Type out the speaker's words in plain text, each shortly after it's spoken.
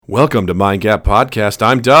Welcome to Mind Gap Podcast.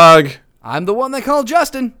 I'm Doug. I'm the one they call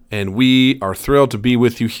Justin. And we are thrilled to be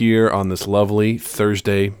with you here on this lovely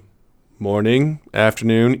Thursday morning,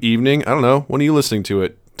 afternoon, evening. I don't know. When are you listening to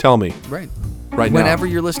it? Tell me. Right now. Whenever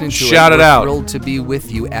you're listening to Shout it we're out. Thrilled to be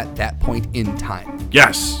with you at that point in time.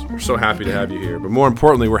 Yes, we're so happy to have you here. But more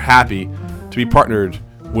importantly, we're happy to be partnered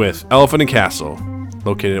with Elephant and Castle,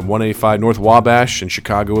 located at 185 North Wabash in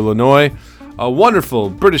Chicago, Illinois. A wonderful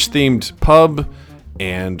British-themed pub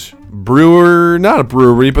and brewer, not a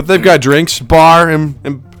brewery, but they've got drinks, bar, and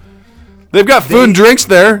they've got food and drinks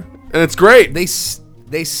there, and it's great.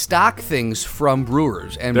 They stock things from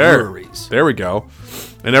brewers and breweries. There we go.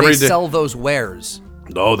 And they sell those wares.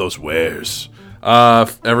 Oh, those wares.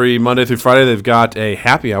 Every Monday through Friday, they've got a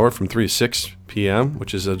happy hour from 3 to 6 p.m.,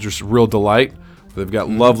 which is just a real delight. They've got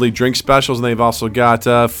lovely drink specials, and they've also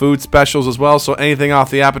got food specials as well. So anything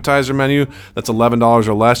off the appetizer menu that's $11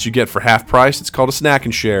 or less, you get for half price. It's called a snack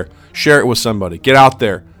and share. Share it with somebody. Get out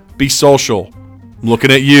there. Be social. I'm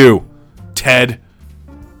looking at you, Ted.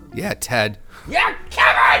 Yeah, Ted. Yeah,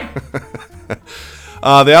 Kevin!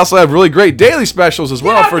 They also have really great daily specials as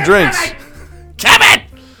well for drinks. Kevin!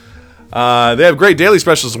 They have great daily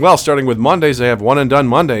specials as well, starting with Mondays. They have One and Done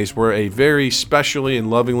Mondays, where a very specially and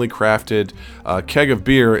lovingly crafted keg of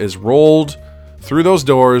beer is rolled through those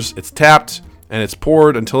doors. It's tapped, and it's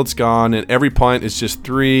poured until it's gone, and every pint is just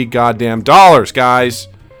 $3 goddamn dollars, guys.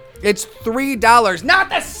 It's $3, Not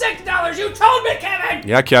the $6 you told me, Kevin!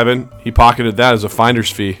 Yeah, Kevin. He pocketed that as a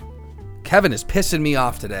finder's fee. Kevin is pissing me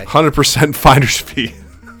off today. 100% finder's fee.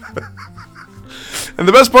 And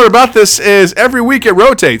the best part about this is every week it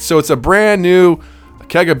rotates. So it's a brand new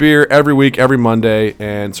keg of beer every week, every Monday.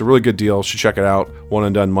 And it's a really good deal. You should check it out. One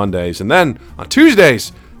and Done Mondays. And then on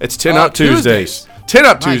Tuesdays, it's Tin Up Tuesdays. Tin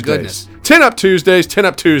Up My Tuesdays. goodness. Tin Up Tuesdays. Tin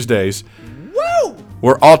Up Tuesdays. Woo!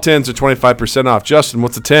 Where all tins are 25% off. Justin,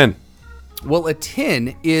 what's a tin? Well, a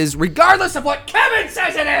tin is, regardless of what Kevin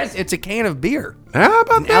says it is! it's a can of beer. How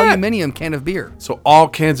about An that? aluminum can of beer. So all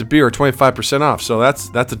cans of beer are 25% off. So that's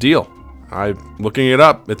a deal. I'm looking it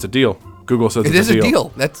up. It's a deal. Google says It it's is a a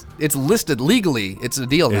deal. deal. It's listed legally. It's a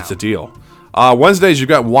deal now. It's a deal. Wednesdays, you've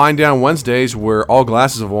got Wine Down Wednesdays, where all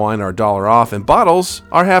glasses of wine are $1 off and bottles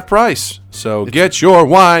are half price. So get your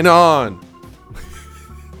wine on.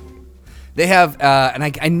 They have, and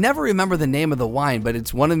I never remember the name of the wine, but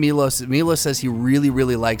it's one of Milos. Milos says he really,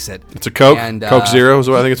 really likes it. It's a Coke. And, Coke Zero is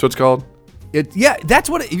what I think it's what's called. Yeah, that's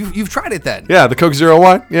what you've tried it then. Yeah, the Coke Zero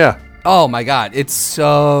wine. Yeah. Oh my God, it's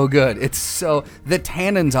so good. It's so, the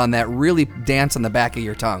tannins on that really dance on the back of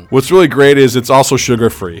your tongue. What's really great is it's also sugar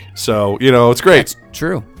free. So, it's great. That's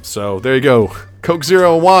true. So there you go. Coke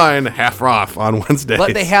Zero wine, half off on Wednesdays.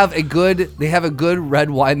 But they have a good red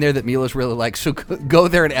wine there that Milos really likes. So go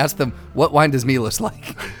there and ask them, what wine does Milos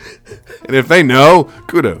like? And if they know,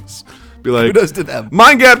 kudos. Be like, Kudos to them.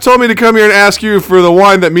 Mind Gap told me to come here and ask you for the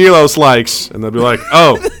wine that Milos likes. And they'll be like,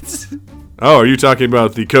 oh, are you talking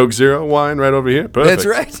about the Coke Zero wine right over here? Perfect. That's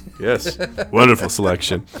right. Yes. Wonderful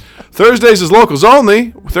selection. Thursdays is locals only.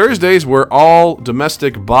 Thursdays where all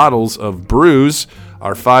domestic bottles of brews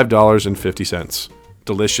are $5.50.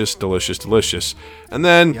 Delicious, delicious, delicious. And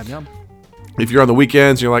then Yum. if you're on the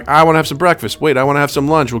weekends, you're like, I want to have some breakfast. Wait, I want to have some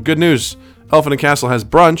lunch. Well, good news. Elephant and Castle has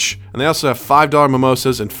brunch, and they also have $5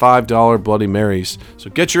 mimosas and $5 Bloody Marys. So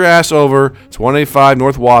get your ass over to 185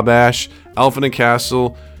 North Wabash, Elephant and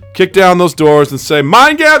Castle. Kick down those doors and say,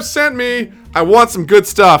 Mind Gap sent me. I want some good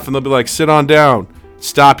stuff. And they'll be like, sit on down.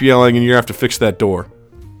 Stop yelling, and you have to fix that door.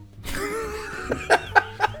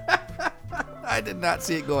 I did not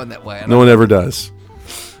see it going that way. No one ever does.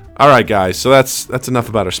 All right, guys. So that's enough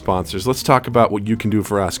about our sponsors. Let's talk about what you can do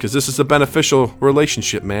for us, because this is a beneficial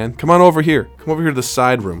relationship, man. Come on over here. Come over here to the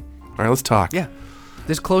side room. All right, let's talk. Yeah.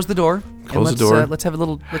 Just close the door. Close the door. Let's have a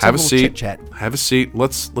little seat. chit chat. Have a seat.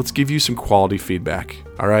 Let's give you some quality feedback.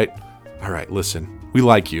 All right. Listen, we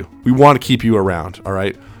like you. We want to keep you around. All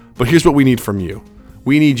right. But here's what we need from you.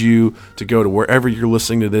 We need you to go to wherever you're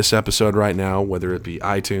listening to this episode right now, whether it be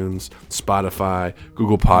iTunes, Spotify,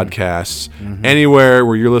 Google Podcasts, anywhere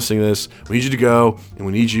where you're listening to this. We need you to go, and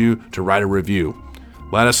we need you to write a review.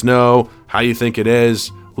 Let us know how you think it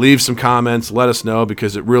is. Leave some comments. Let us know,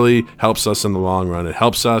 because it really helps us in the long run. It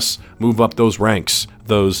helps us move up those ranks,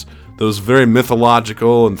 those very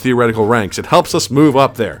mythological and theoretical ranks. It helps us move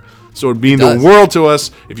up there. So it would mean the world to us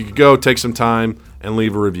if you could go take some time and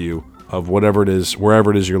leave a review of whatever it is,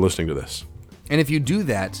 wherever it is you're listening to this. And if you do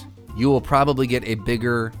that, you will probably get a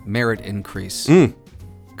bigger merit increase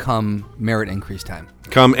come merit increase time.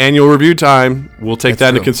 Come annual review time, we'll take that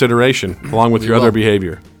into true. consideration, along with We your other will.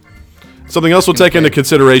 behavior. Something else we'll take into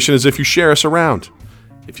consideration is if you share us around.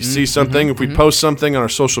 If you see something, if we post something on our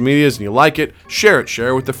social medias and you like it, share it. Share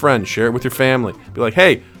it with a friend. Share it with your family. Be like,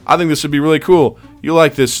 hey, I think this would be really cool. You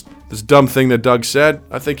like this dumb thing that Doug said?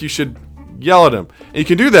 I think you should yell at him. And you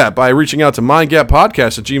can do that by reaching out to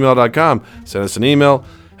mindgappodcast@gmail.com. Send us an email.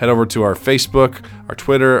 Head over to our Facebook, our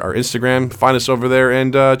Twitter, our Instagram. Find us over there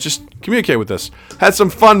and just communicate with us. Had some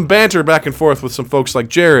fun banter back and forth with some folks like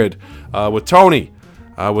Jared, with Tony,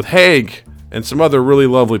 with Haig, and some other really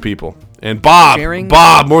lovely people. And Bob.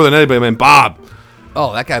 Bob, more than anybody, man. Bob.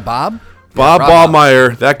 Oh, that guy Bob? Bob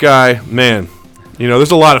Ballmeyer. That guy, man. You know,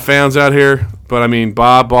 there's a lot of fans out here, but I mean,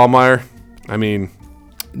 Bob Ballmeyer, I mean...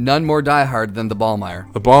 None more diehard than the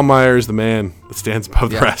Ballmeyer. The Ballmeyer is the man that stands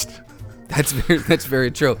above the rest. That's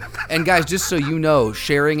very true. And guys, just so you know,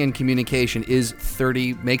 sharing and communication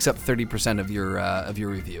makes up 30% of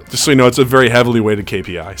your review. Just so you know, it's a very heavily weighted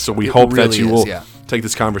KPI. So we hope really that you will is. take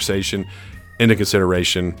this conversation into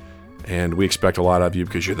consideration, and we expect a lot of you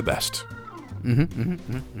because you're the best.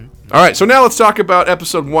 All right, so now let's talk about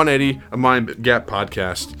episode 180 of Mind Gap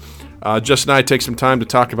Podcast. Justin and I take some time to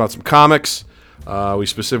talk about some comics. We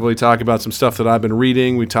specifically talk about some stuff that I've been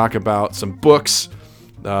reading. We talk about some books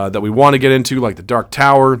that we want to get into, like The Dark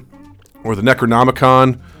Tower or the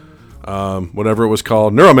Necronomicon, whatever it was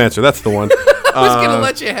called. Neuromancer, that's the one. I was going to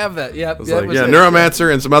let you have that. Yep.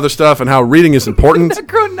 Neuromancer and some other stuff and how reading is important.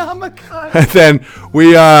 Necronomicon. And then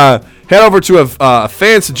we head over to a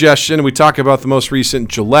fan suggestion, and we talk about the most recent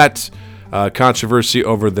Gillette controversy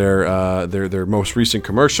over their most recent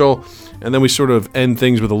commercial. And then we sort of end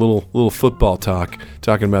things with a little football talk,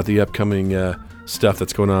 talking about the upcoming stuff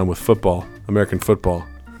that's going on with football, American football.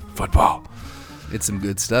 It's some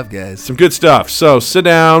good stuff, guys. Some good stuff. So sit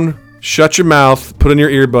down, shut your mouth, put in your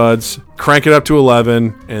earbuds, crank it up to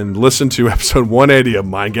 11, and listen to episode 180 of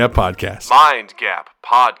Mind Gap Podcast. Mind Gap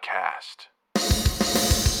Podcast.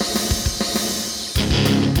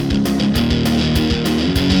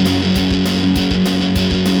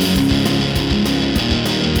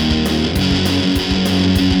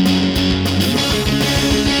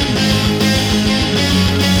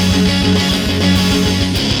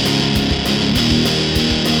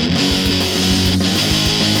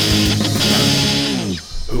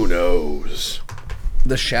 Who knows?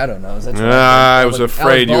 The Shadow knows. That's I was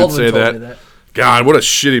afraid you would say that. God, what a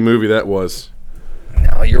shitty movie that was.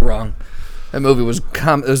 No, you're wrong. That movie was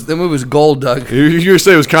gold, Doug. You were going to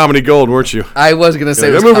say it was comedy gold, weren't you? I was going to say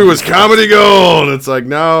that movie was comedy gold. It's like,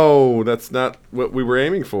 no, that's not what we were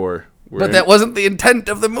aiming for. But that wasn't the intent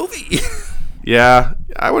of the movie. Yeah,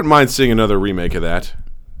 I wouldn't mind seeing another remake of that.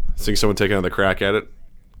 Seeing someone take another crack at it.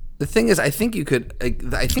 The thing is, I think you could.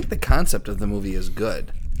 I think the concept of the movie is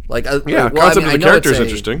good. Like, concept of the character is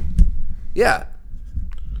interesting. Yeah,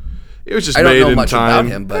 it was just I made don't know in much time.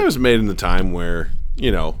 about him, but it was made in the time where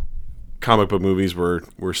comic book movies were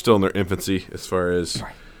still in their infancy as far as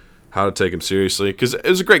how to take them seriously. Because it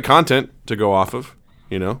was a great content to go off of.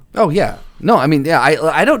 Oh yeah, no, I mean, yeah,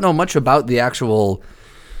 I don't know much about the actual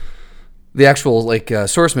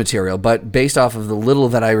source material, but based off of the little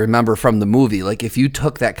that I remember from the movie, like if you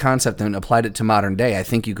took that concept and applied it to modern day, I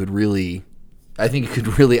think you could really.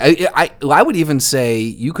 I would even say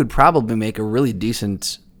you could probably make a really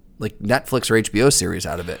decent like Netflix or HBO series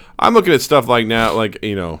out of it. I'm looking at stuff like now, like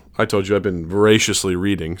I told you I've been voraciously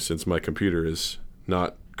reading since my computer is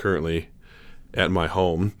not currently at my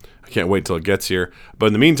home. I can't wait till it gets here. But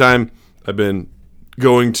in the meantime, I've been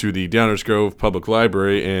going to the Downers Grove Public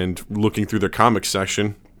Library and looking through their comics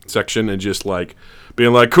section and just like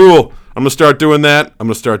being like, cool, I'm gonna start doing that. I'm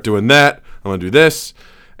gonna start doing that. I'm gonna do this,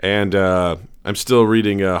 and I'm still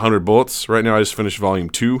reading 100 Bullets right now. I just finished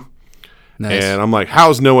volume 2, Nice. And I'm like,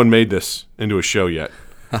 how's no one made this into a show yet?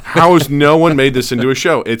 How has no one made this into a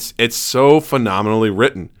show? It's so phenomenally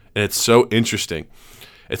written, and it's so interesting.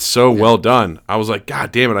 It's so well done. I was like,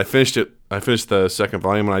 God damn it! I finished it. I finished the second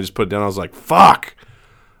volume, and I just put it down. I was like, fuck.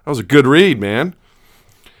 That was a good read, man.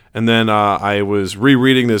 And then I was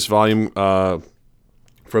rereading this volume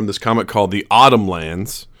from this comic called The Autumn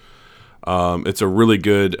Lands. It's a really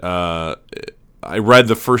good... I read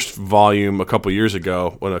the first volume a couple years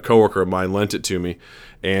ago when a coworker of mine lent it to me.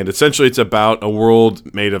 And essentially it's about a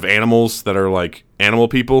world made of animals that are like animal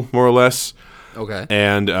people, more or less. Okay.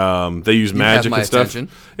 And they use magic and stuff. Attention.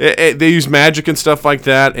 They use magic and stuff like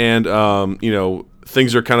that. And,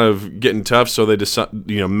 things are kind of getting tough, so they decide,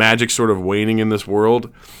 magic's sort of waning in this world,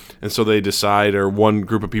 and so they decide, or one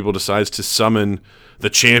group of people decides to summon the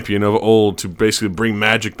champion of old to basically bring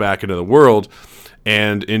magic back into the world,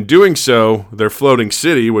 and in doing so, their floating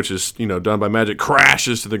city, which is done by magic,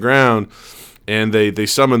 crashes to the ground, and they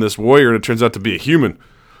summon this warrior, and it turns out to be a human,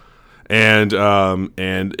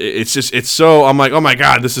 and it's so, I'm like, oh my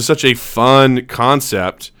God, this is such a fun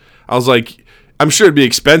concept. I was like, I'm sure it'd be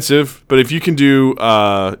expensive, but if you can do,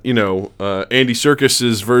 Andy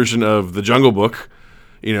Serkis's version of The Jungle Book,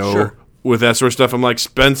 Sure. with that sort of stuff, I'm like,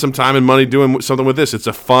 spend some time and money doing something with this. It's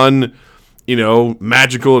a fun,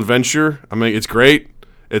 magical adventure. I mean, it's great.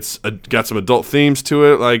 It's got some adult themes to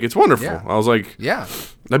it. Like, it's wonderful. Yeah. I was like, Yeah.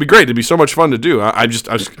 that'd be great. It'd be so much fun to do.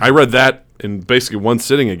 I read that in basically one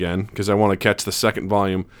sitting again because I want to catch the second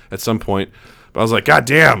volume at some point. But I was like, God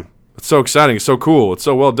damn, it's so exciting. It's so cool. It's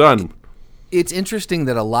so well done. It's interesting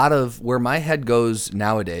that a lot of where my head goes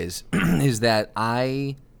nowadays is that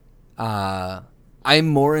I'm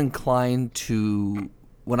more inclined to,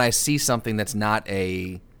 when I see something that's not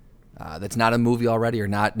a movie already or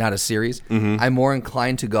not a series, I'm more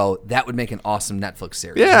inclined to go, that would make an awesome Netflix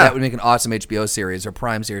series. Yeah. That would make an awesome HBO series or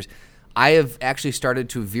Prime series. I have actually started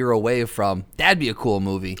to veer away from, that'd be a cool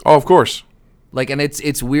movie. Oh, of course. Like, and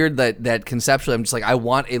it's weird that conceptually I'm just like, I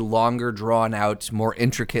want a longer, drawn out, more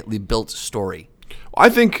intricately built story. I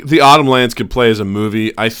think The Autumn Lands could play as a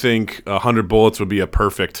movie. I think 100 Bullets would be a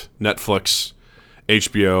perfect Netflix,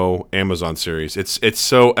 HBO, Amazon series. It's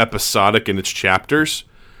so episodic in its chapters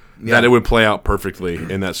that it would play out perfectly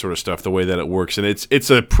in that sort of stuff, the way that it works. And it's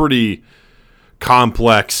a pretty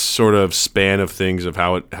complex sort of span of things of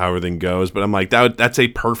how everything goes. But I'm like, that's a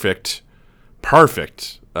perfect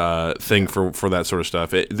thing for that sort of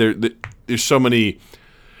stuff. There's so many.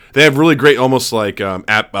 They have really great, almost like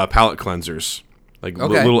palette cleansers, like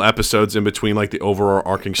little episodes in between, like the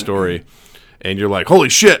overarching story. And you're like, holy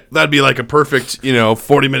shit, that'd be like a perfect,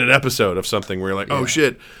 40-minute episode of something where you're like, oh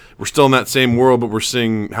shit, we're still in that same world, but we're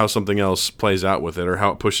seeing how something else plays out with it or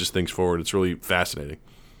how it pushes things forward. It's really fascinating.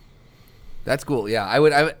 That's cool. Yeah, I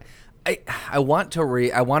want to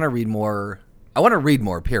read more. I want to read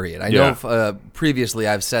more, period. I know previously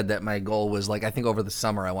I've said that my goal was, like, I think over the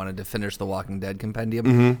summer I wanted to finish the Walking Dead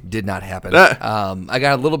compendium. Did not happen. I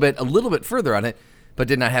got a little bit further on it, but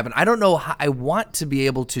did not happen. I don't know how. I want to be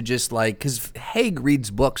able to just, like, because Haig reads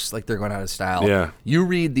books like they're going out of style. Yeah. You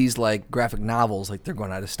read these, like, graphic novels like they're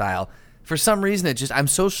going out of style. For some reason, I'm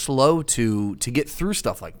so slow to get through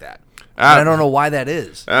stuff like that. And I don't know why that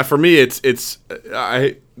is. For me,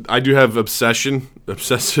 I do have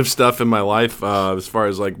obsessive stuff in my life as far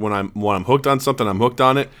as, like, when I'm hooked on something, I'm hooked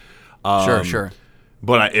on it. Sure.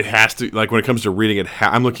 But it has to, like, when it comes to reading it,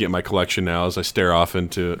 I'm looking at my collection now as I stare off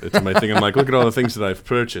into my thing. I'm like, look at all the things that I've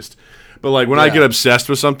purchased. But, like, when I get obsessed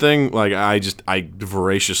with something, like, I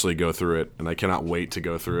voraciously go through it, and I cannot wait to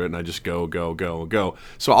go through it, and I just go.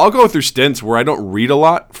 So I'll go through stints where I don't read a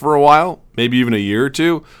lot for a while, maybe even a year or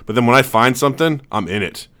two, but then when I find something, I'm in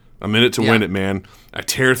it. I'm in it to win it, man. I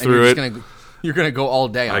tear through it. You're going to go all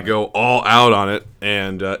day on I go all out on it,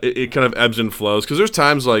 and it kind of ebbs and flows. Because there's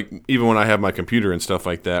times, like, even when I have my computer and stuff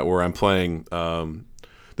like that, where I'm playing,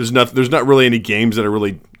 there's not really any games that are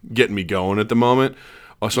really getting me going at the moment.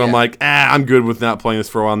 So I'm like, I'm good with not playing this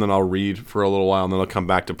for a while, and then I'll read for a little while, and then I'll come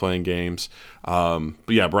back to playing games.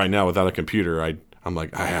 But right now, without a computer, I'm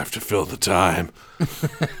like, I have to fill the time.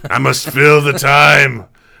 I must fill the time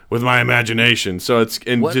with my imagination. So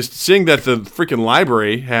just seeing that the freaking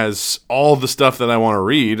library has all the stuff that I want to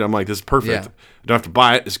read, I'm like, this is perfect. Yeah. I don't have to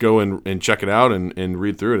buy it. Just go and check it out and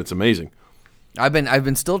read through it. It's amazing. I've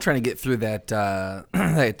been still trying to get through that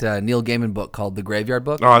that Neil Gaiman book called The Graveyard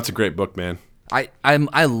Book. Oh, that's a great book, man.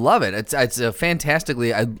 I love it. It's a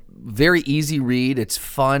fantastically very easy read. It's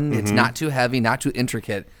fun. It's not too heavy, not too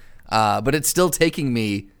intricate, but it's still taking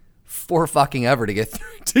me for fucking ever to get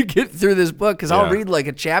through this book because I'll read like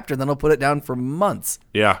a chapter, then I'll put it down for months.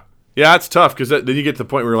 Yeah, it's tough because then you get to the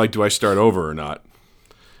point where you're like, do I start over or not?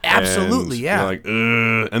 Absolutely, and yeah. You're like,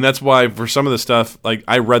 and that's why for some of the stuff, like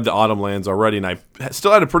I read the Autumn Lands already, and I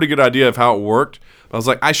still had a pretty good idea of how it worked. I was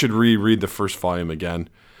like, I should reread the first volume again.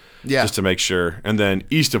 Yeah. Just to make sure. And then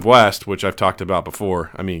East of West, which I've talked about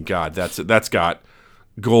before. I mean, God, that's got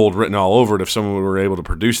gold written all over it if someone were able to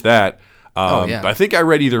produce that. But I think I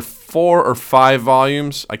read either 4 or 5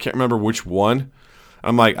 volumes. I can't remember which one.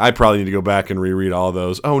 I'm like, I probably need to go back and reread all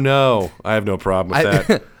those. Oh, no. I have no problem with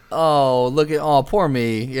that. Poor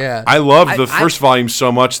me. Yeah. I loved the first volume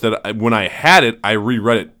so much that when I had it, I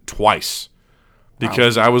reread it twice.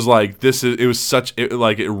 Because I was like,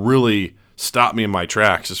 it really stopped me in my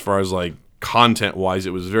tracks as far as like content wise. It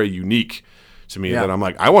was very unique to me that I'm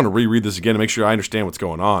like, I want to reread this again to make sure I understand what's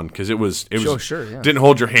going on because it didn't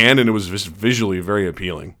hold your hand and it was just visually very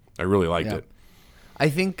appealing. I really liked it. I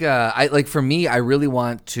think for me, I really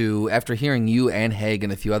want to, after hearing you and Haig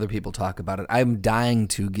and a few other people talk about it, I'm dying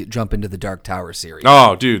to jump into the Dark Tower series.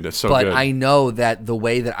 Oh, dude, that's so good. But I know that the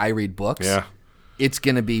way that I read books, it's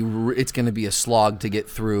gonna be a slog to get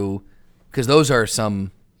through, because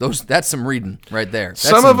that's some reading right there.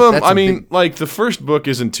 Some of them, I mean, like the first book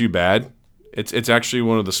isn't too bad. It's actually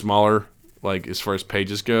one of the smaller, like as far as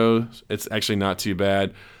pages goes. It's actually not too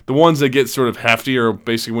bad. The ones that get sort of hefty are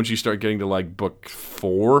basically once you start getting to like book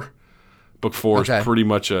 4. Book 4 is pretty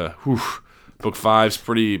much book 5's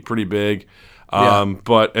pretty big.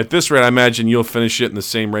 But at this rate, I imagine you'll finish it in the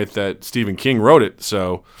same rate that Stephen King wrote it.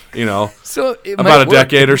 So, so about a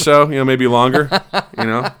decade or so, maybe longer,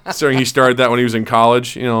 Considering he started that when he was in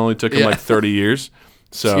college, it only took him like 30 years.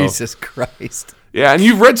 So Jesus Christ. Yeah. And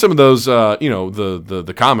you've read some of those,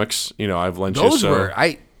 the comics, I've lent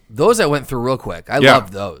you. Those I went through real quick. I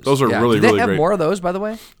love those. Those are really, Do they really have great. more of those, by the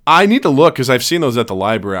way? I need to look because I've seen those at the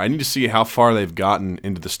library. I need to see how far they've gotten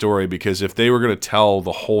into the story, because if they were going to tell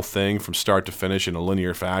the whole thing from start to finish in a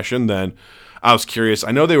linear fashion, then I was curious.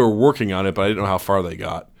 I know they were working on it, but I didn't know how far they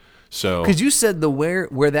got. So, because you said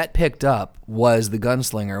where that picked up was the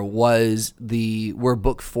Gunslinger was where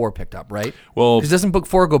book 4 picked up, right? Well, because doesn't book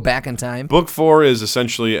 4 go back in time? Book 4 is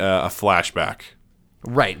essentially a flashback.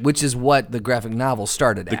 Right, which is what the graphic novel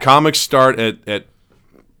started at. The comics start at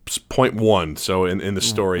point 1, so in the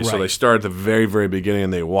story. Right. So they start at the very, very beginning,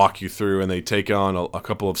 and they walk you through, and they take on a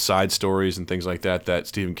couple of side stories and things like that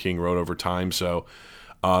Stephen King wrote over time. So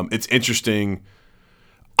it's interesting.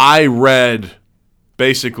 I read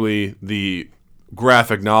basically the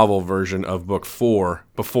graphic novel version of book 4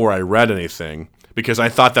 before I read anything, because I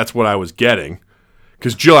thought that's what I was getting,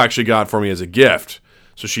 because Jill actually got it for me as a gift.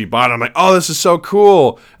 So she bought it. I'm like, oh, this is so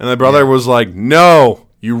cool. And my brother was like, no,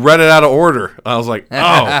 you read it out of order. I was like,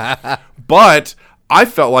 oh. But I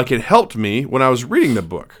felt like it helped me when I was reading the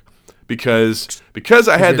book, because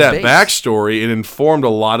I had that backstory. It informed a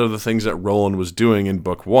lot of the things that Roland was doing in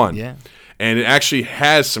book 1. Yeah. And it actually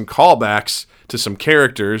has some callbacks to some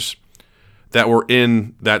characters that were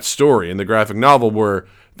in that story in the graphic novel, where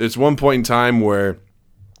there's one point in time where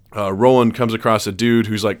Roland comes across a dude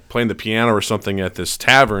who's like playing the piano or something at this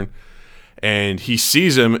tavern, and he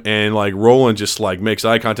sees him, and like Roland just like makes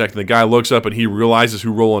eye contact, and the guy looks up and he realizes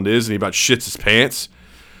who Roland is, and he about shits his pants.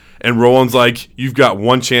 And Roland's like, "You've got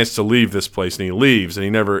one chance to leave this place," and he leaves,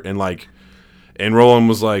 and and Roland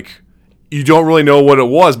was like, "You don't really know what it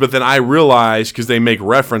was," but then I realized, because they make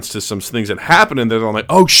reference to some things that happened in there, I'm like,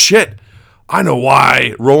 "Oh shit, I know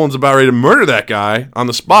why Roland's about ready to murder that guy on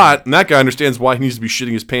the spot, and that guy understands why he needs to be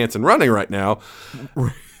shitting his pants and running right now."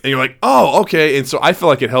 And you're like, oh, okay. And so I feel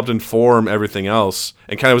like it helped inform everything else,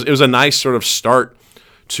 and it was a nice sort of start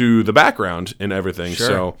to the background and everything.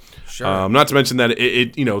 Sure. So, not to mention that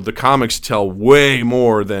it the comics tell way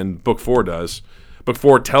more than book 4 does. Book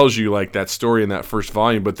 4 tells you like that story in that first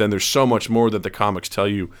volume, but then there's so much more that the comics tell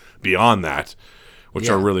you beyond that, which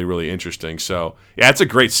are really, really interesting. So, yeah, it's a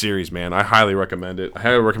great series, man. I highly recommend it. I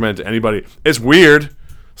highly recommend it to anybody. It's weird,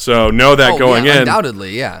 so know that going in.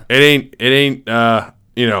 Undoubtedly, yeah. It ain't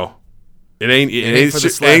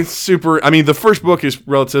super. I mean, the first book is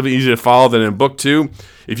relatively easy to follow. Then in book 2,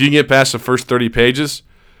 if you can get past the first 30 pages,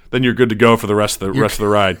 then you're good to go for the rest of the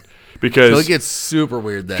ride. Because it gets super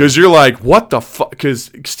weird then. Because you're like, what the fuck? Because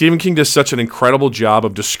Stephen King does such an incredible job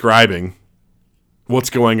of describing what's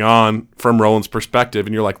going on from Roland's perspective,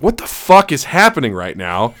 and you're like, what the fuck is happening right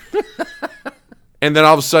now? And then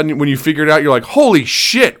all of a sudden, when you figure it out, you're like, holy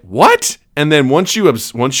shit, what? And then once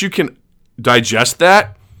you can digest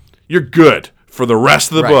that, you're good for the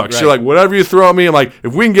rest of the book. So you're like, whatever you throw at me, I'm like,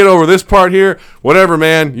 if we can get over this part here, whatever,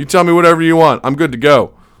 man. You tell me whatever you want. I'm good to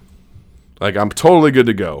go. Like, I'm totally good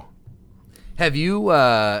to go. Have you,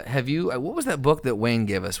 what was that book that Wayne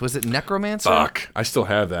gave us? Was it Necromancer? Fuck. I still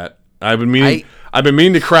have that. I've been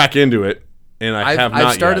meaning to crack into it, and have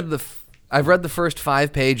not yet. I've read the first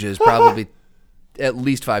 5 pages probably at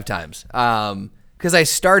least 5 times. Because I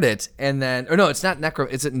start it, and then, or no, it's not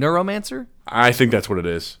is it Neuromancer? I think that's what it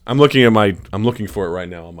is. I'm looking for it right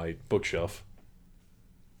now on my bookshelf.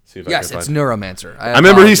 See if yes, it's Neuromancer. I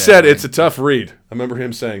remember he said it's a tough read. I remember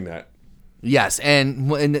him saying that. Yes, and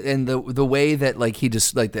the way that like he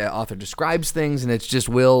just like the author describes things, and it's just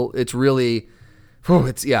it's really,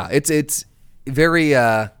 it's very.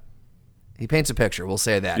 He paints a picture. We'll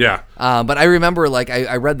say that. Yeah. But I remember like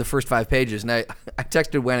I read the first 5 pages, and I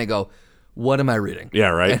texted Wayne. I go, "What am I reading?" Yeah,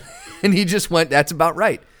 right. And he just went, "That's about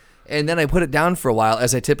right." And then I put it down for a while,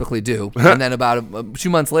 as I typically do. And then about 2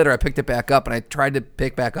 months later, I picked it back up, and I tried to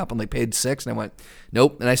pick back up on like page 6, and I went,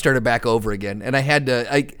 nope. And I started back over again. And I had to,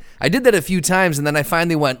 I did that a few times, and then I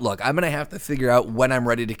finally went, look, I'm going to have to figure out when I'm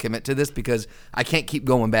ready to commit to this, because I can't keep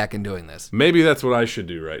going back and doing this. Maybe that's what I should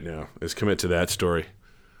do right now, is commit to that story.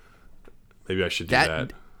 Maybe I should do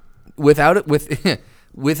that.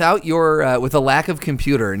 without your with a lack of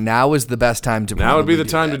computer, now is the best time to. Now would be probably the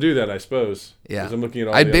time that. to do that, I suppose. Yeah, 'Cause I'm looking at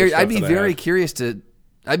all I'd the other stuff be that I very have. curious to.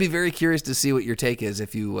 I'd be very curious to see what your take is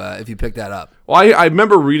if you pick that up. Well, I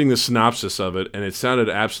remember reading the synopsis of it, and it sounded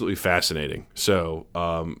absolutely fascinating. So,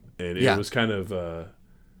 and it was kind of,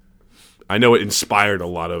 I know it inspired a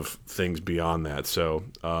lot of things beyond that. So,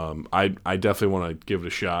 I definitely want to give it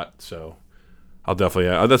a shot. So, I'll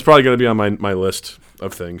definitely, that's probably going to be on my list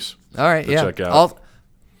of things. All right, to yeah. check out.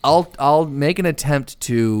 I'll make an attempt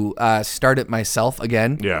to start it myself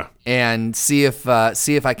again. Yeah. And see if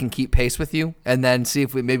I can keep pace with you, and then see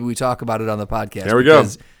if maybe we talk about it on the podcast. There we go.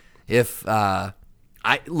 Because if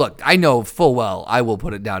I know full well I will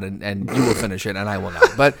put it down and you will finish it and I will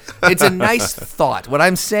not. But it's a nice thought. What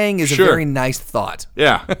I'm saying is Sure. a very nice thought.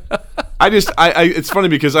 Yeah. It's funny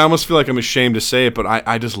because I almost feel like I'm ashamed to say it, but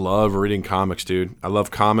I just love reading comics, dude. I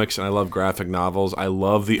love comics and I love graphic novels. I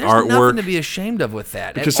love the There's artwork. nothing to be ashamed of with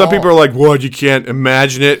that. Because some people are like, what, you can't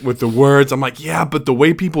imagine it with the words. I'm like, yeah, but the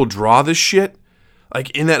way people draw this shit, like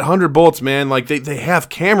in that 100 Bullets, man, like they have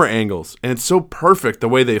camera angles and it's so perfect the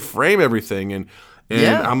way they frame everything. And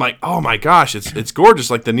Yeah. I'm like, oh my gosh, it's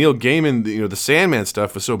gorgeous. Like the Neil Gaiman, the Sandman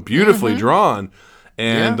stuff was so beautifully drawn.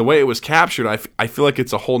 And the way it was captured, I feel like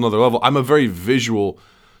it's a whole nother level. I'm a very visual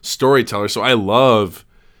storyteller, so I love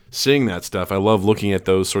seeing that stuff. I love looking at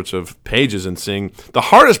those sorts of pages and seeing. The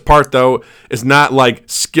hardest part, though, is not like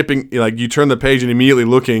skipping, like you turn the page and immediately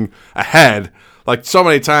looking ahead. Like so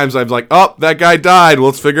many times I've like, oh, that guy died. Well,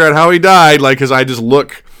 let's figure out how he died. Like, because I just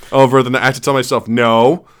look over, I have to tell myself,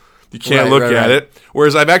 no, you can't look at it.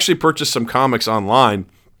 Whereas I've actually purchased some comics online,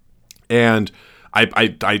 and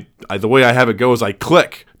I the way I have it go is I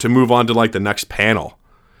click to move on to like the next panel,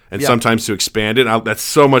 and sometimes to expand it. That's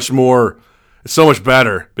so much more. It's so much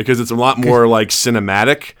better because it's a lot more like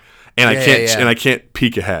cinematic, and I can't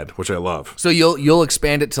peek ahead, which I love. So you'll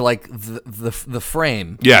expand it to like the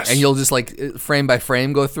frame, Yes, and you'll just like frame by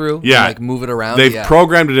frame go through, yeah, and, like move it around. They've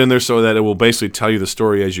programmed it in there so that it will basically tell you the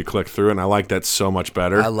story as you click through, and I like that so much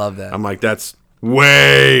better. I love that. I'm like, that's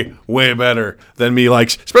way better than me, like,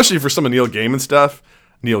 especially for some of Neil Gaiman stuff.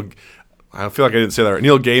 I feel like I didn't say that right.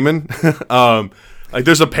 Neil Gaiman. Like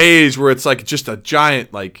there's a page where it's like just a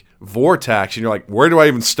giant like vortex, and you're like, where do I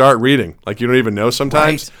even start reading? Like you don't even know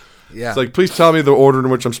sometimes. Right. Yeah. It's like, please tell me the order in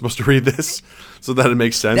which I'm supposed to read this so that it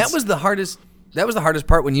makes sense. That was the hardest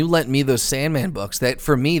part when you lent me those Sandman books. That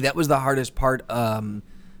for me, that was the hardest part to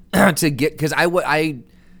get, because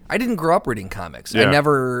I didn't grow up reading comics.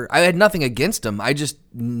 Yeah. I had nothing against them. I just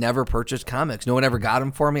never purchased comics. No one ever got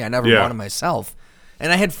them for me. I never bought them myself.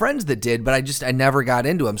 And I had friends that did, but I never got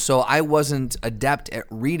into them. So I wasn't adept at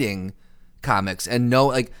reading comics. And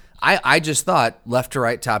I just thought left to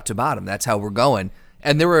right, top to bottom. That's how we're going.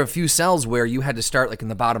 And there were a few cells where you had to start like in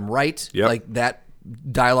the bottom right, like that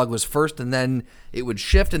dialogue was first, and then it would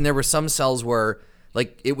shift. And there were some cells where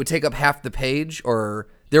like it would take up half the page, or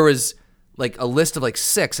there was like a list of like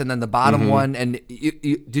 6, and then the bottom one. And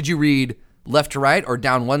did you read left to right or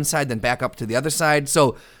down one side, then back up to the other side?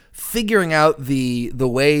 So figuring out the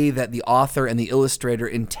way that the author and the illustrator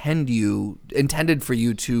intended for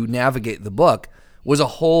you to navigate the book was a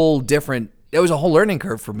whole learning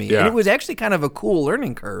curve for me. Yeah. And it was actually kind of a cool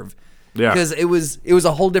learning curve. Yeah. Because it was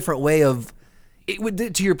a whole different way of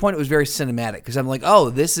to your point, it was very cinematic, because I'm like, oh,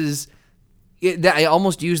 this is it. I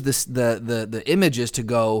almost used the images to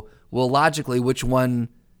go, well, logically, which one,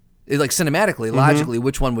 like cinematically, logically,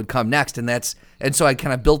 which one would come next, and so I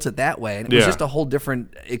kind of built it that way, and it was just a whole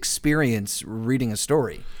different experience reading a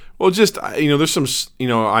story. Well, just there's some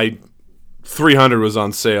 300 was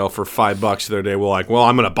on sale for $5 the other day. We're like, well,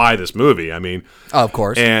 I'm going to buy this movie. I mean, of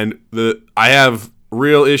course, and I have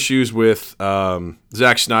real issues with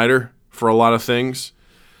Zack Snyder for a lot of things,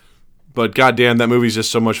 but goddamn, that movie's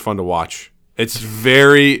just so much fun to watch. It's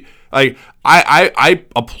very like I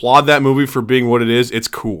applaud that movie for being what it is. It's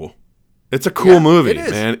cool. It's a cool movie,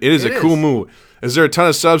 man. It is a cool movie. Is there a ton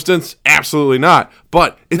of substance? Absolutely not.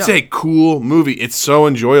 But it's a cool movie. It's so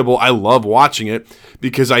enjoyable. I love watching it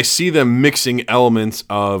because I see them mixing elements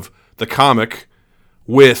of the comic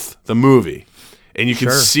with the movie. And you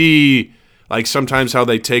can see like sometimes how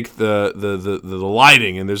they take the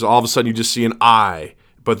lighting, and there's all of a sudden you just see an eye,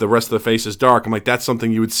 but the rest of the face is dark. I'm like, that's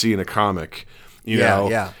something you would see in a comic. You know?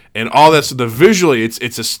 Yeah. And all that, so visually,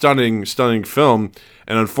 it's a stunning film.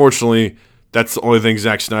 And unfortunately, that's the only thing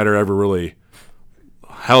Zack Snyder ever really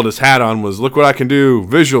held his hat on was, look what I can do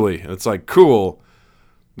visually. And it's like, cool.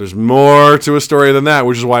 There's more to a story than that,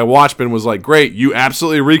 which is why Watchmen was like, great. You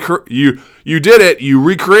absolutely you did it. You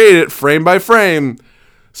recreated it frame by frame.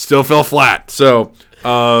 Still fell flat. So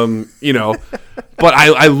You know, but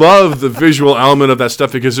I love the visual element of that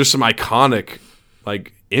stuff because there's some iconic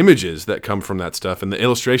like images that come from that stuff, and the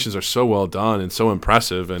illustrations are so well done and so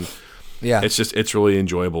impressive, and Yeah. it's really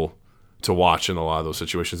enjoyable to watch in a lot of those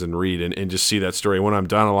situations and read and just see that story. When I'm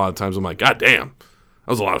done, a lot of times I'm like, God damn, that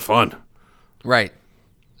was a lot of fun. Right.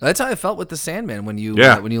 That's how I felt with the Sandman when you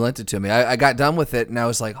lent it to me. I got done with it and I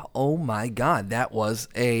was like, oh my God, that was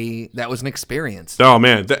an experience. Oh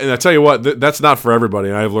man, and I tell you what, that's not for everybody,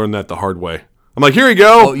 and I've learned that the hard way. I'm like, here you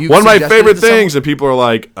go, Oh, you've one of my suggested favorite it to someone? things, and people are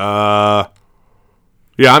like,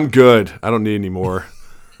 yeah, I'm good. I don't need any more.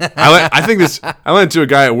 I lent it to a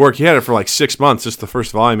guy at work. He had it for like 6 months, just the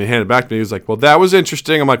first volume. He handed it back to me. He was like, well, that was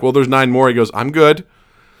interesting. I'm like, well, there's 9 more. He goes, I'm good.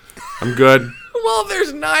 Well,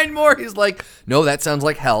 there's 9 more. He's like, no, that sounds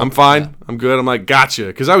like hell. I'm fine. I'm good. I'm like, gotcha.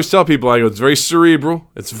 Because I always tell people, I go, it's very cerebral.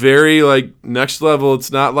 It's very like next level.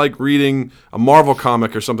 It's not like reading a Marvel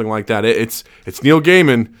comic or something like that. It's Neil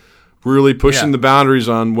Gaiman really pushing Yeah. the boundaries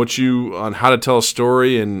on on how to tell a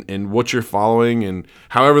story and what you're following and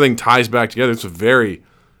how everything ties back together.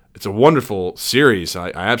 It's a wonderful series. I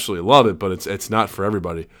absolutely love it, but it's not for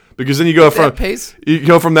everybody. Because then you go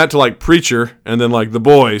from that to like Preacher and then like The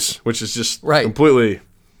Boys, which is just Right. completely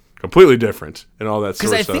different and all that sort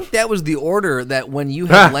Because of I stuff. think that was the order that when you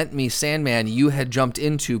had lent me Sandman, you had jumped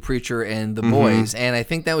into Preacher and The Boys, and I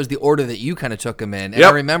think that was the order that you kind of took them in. And Mm-hmm.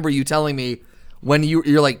 Yep. I remember you telling me when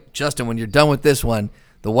you're like, Justin, when you're done with this one,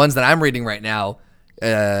 the ones that I'm reading right now,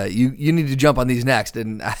 you need to jump on these next.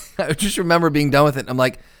 And I just remember being done with it, and I'm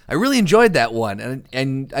like, I really enjoyed that one,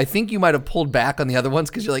 and I think you might have pulled back on the other ones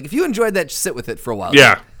because you're like, if you enjoyed that, just sit with it for a while.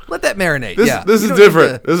 Yeah. Let that marinate. This yeah. is You don't need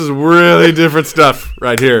different. to- This is really different stuff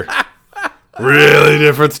right here. Really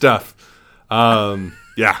different stuff.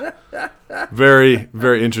 Yeah. Very,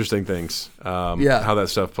 very interesting things. Yeah. How that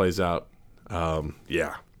stuff plays out.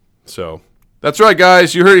 Yeah. So that's right,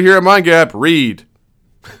 guys. You heard it here at Mind Gap. Read.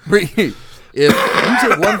 If you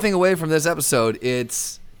take one thing away from this episode,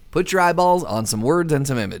 it's put your eyeballs on some words and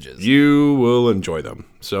some images. You will enjoy them.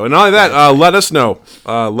 So, and not only that, let us know.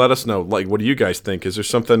 Let us know. Like, what do you guys think? Is there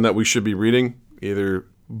something that we should be reading? Either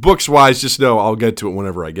books wise, just know I'll get to it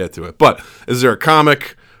whenever I get to it. But is there a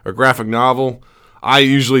comic or graphic novel? I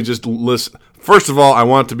usually just list. First of all, I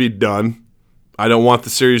want it to be done. I don't want the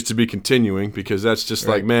series to be continuing because that's just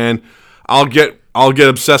like, man, I'll get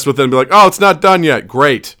obsessed with it and be like, oh, it's not done yet.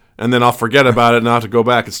 Great. And then I'll forget about it and I'll have to go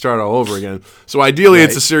back and start all over again. So ideally,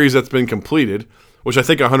 it's a series that's been completed, which I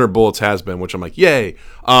think 100 Bullets has been, which I'm like, yay.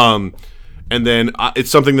 And then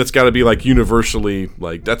it's something that's got to be like universally,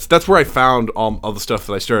 like that's where I found all the stuff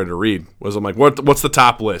that I started to read. Was I'm like, what's the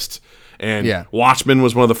top list? And Watchmen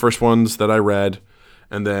was one of the first ones that I read.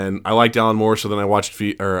 And then I liked Alan Moore, so then I watched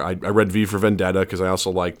I read V for Vendetta because I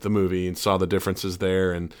also liked the movie and saw the differences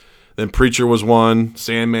there. And then Preacher was one,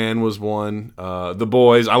 Sandman was one, The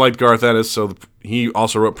Boys. I liked Garth Ennis, so he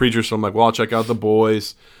also wrote Preacher, so I'm like, well, I'll check out The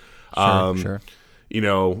Boys. Sure. You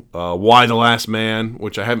know, Why the Last Man,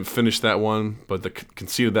 which I haven't finished that one, but the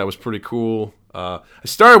conceit of that was pretty cool. I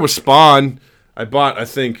started with Spawn. I bought, I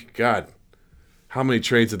think, God, how many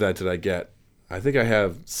trades of that did I get? I think I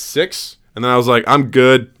have 6, and then I was like, I'm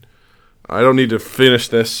good. I don't need to finish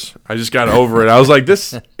this. I just got over it. I was like,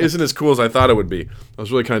 this isn't as cool as I thought it would be. I was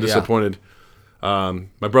really kind of disappointed.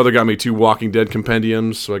 My brother got me 2 Walking Dead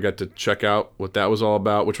compendiums, so I got to check out what that was all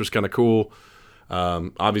about, which was kind of cool.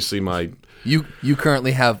 Obviously, You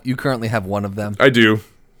currently have one of them. I do.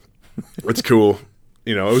 It's cool.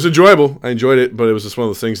 You know, it was enjoyable. I enjoyed it, but it was just one of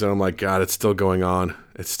those things that I'm like, God, it's still going on.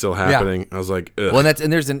 It's still happening. I was like, ugh. Well,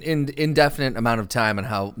 and there's an indefinite amount of time and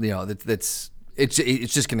how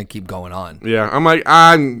it's just going to keep going on. Yeah, I'm like,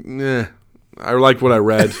 I like what I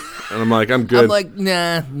read, and I'm like, I'm good. I'm like,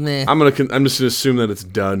 nah. I'm just gonna assume that it's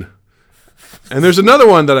done. And there's another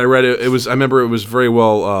one that I read. I remember it was very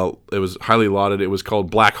well. It was highly lauded. It was called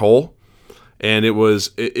Black Hole, and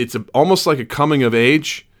it's almost like a coming of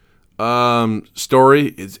age story.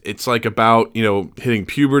 It's like about hitting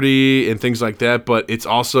puberty and things like that, but it's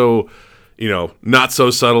also not so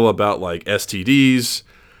subtle about like STDs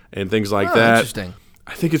and things like that. Interesting.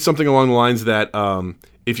 I think it's something along the lines that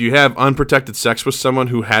if you have unprotected sex with someone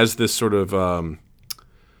who has this sort of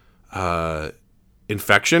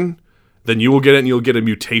infection, then you will get it and you'll get a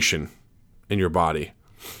mutation in your body.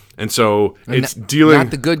 And so it's dealing...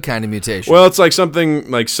 Not the good kind of mutation. Well, it's like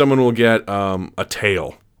something like someone will get a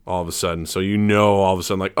tail all of a sudden. So all of a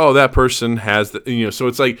sudden, like, oh, that person has the... So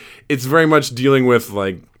it's like, it's very much dealing with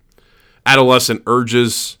like adolescent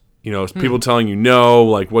urges, people telling you no,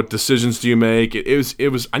 like what decisions do you make? It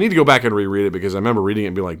was I need to go back and reread it because I remember reading it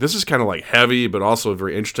and being like, this is kind of like heavy, but also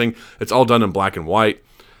very interesting. It's all done in black and white.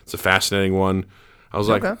 It's a fascinating one. I was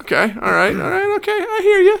like, okay, all right, okay, I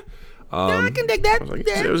hear you. Yeah, I can dig that. I was like,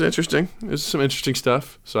 it was interesting. It was some interesting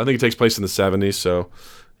stuff. So I think it takes place in the 70s. So,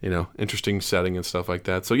 interesting setting and stuff like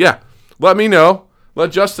that. So yeah, let me know.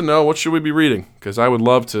 Let Justin know what should we be reading, because I would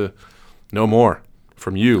love to know more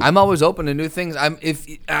from you. I'm always open to new things.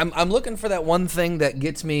 I'm looking for that one thing that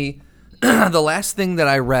gets me. The last thing that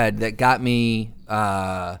I read that got me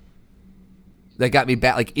back,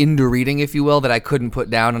 like into reading, if you will, that I couldn't put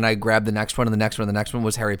down, and I grabbed the next one and the next one and the next one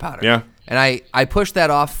was Harry Potter. Yeah. And I pushed that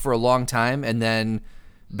off for a long time, and then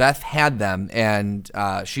Beth had them, and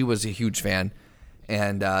she was a huge fan,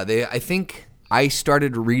 and I think I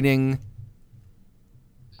started reading.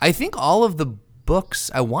 I think all of the books.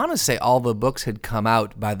 I want to say all the books had come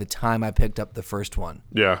out by the time I picked up the first one,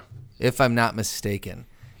 Yeah. if I'm not mistaken.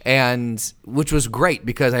 And which was great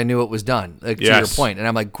because I knew it was done, like, to Yes. your point. And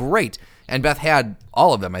I'm like, great. And Beth had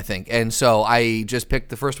all of them, I think. And so I just picked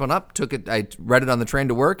the first one up, took it, I read it on the train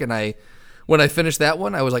to work, and when I finished that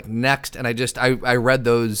one, I was like, next. And I read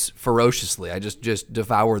those ferociously. I just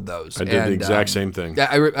devoured those. I did the exact same thing.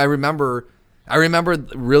 I remember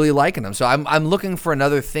really liking them. So I'm looking for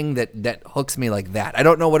another thing that hooks me like that. I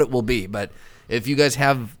don't know what it will be, but if you guys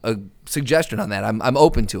have a suggestion on that, I'm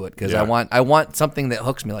open to it, because Yeah. I want something that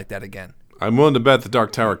hooks me like that again. I'm willing to bet the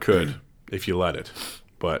Dark Tower could, if you let it.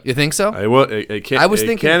 But You think so? it can. I was it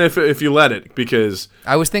thinking- can if you let it, because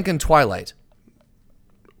I was thinking Twilight.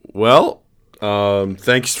 well,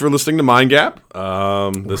 thanks for listening to Mind Gap.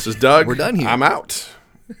 This is Doug. We're done here. I'm out.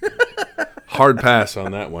 Hard pass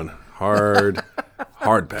on that one. Hard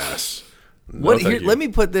pass. No, thank you. Let me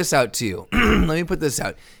put this out to you. Let me put this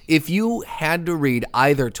out. If you had to read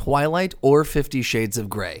either Twilight or 50 Shades of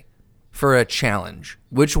Grey for a challenge,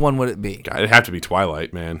 which one would it be? It'd have to be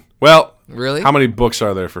Twilight, man. Well, Really? How many books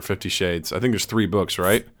are there for 50 Shades? I think there's 3 books,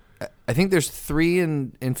 right? I think there's 3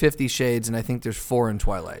 in 50 Shades, and I think there's 4 in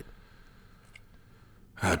Twilight.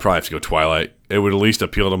 I'd probably have to go Twilight. It would at least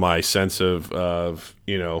appeal to my sense of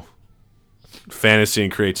fantasy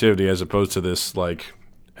and creativity, as opposed to this, like,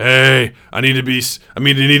 hey, I need to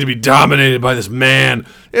be dominated by this man.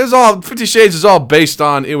 It was all 50 Shades is all based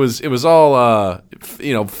on it was all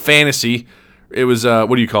fantasy. It was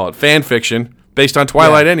what do you call it? Fan fiction based on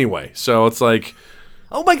Twilight anyway. So it's like,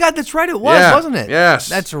 Oh my God, that's right. It was, yeah, wasn't it? Yes.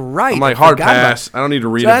 That's right. I'm like, I hard forgot about pass. it. I don't need to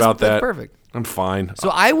read So that's- about that. that's perfect. I'm fine. So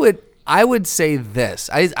I would say this.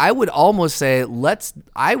 I would almost say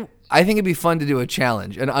I think it'd be fun to do a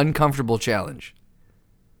challenge, an uncomfortable challenge.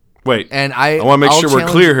 Wait, And I want to make I'll sure we're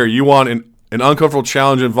challenge- clear here. You want an uncomfortable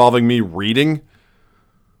challenge involving me reading?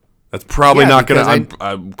 That's probably Yeah, not going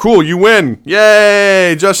because to... Cool, you win.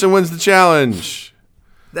 Yay! Justin wins the challenge.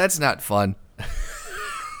 That's not fun.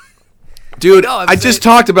 Dude, No, I'm I saying- just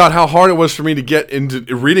talked about how hard it was for me to get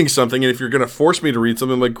into reading something, and if you're going to force me to read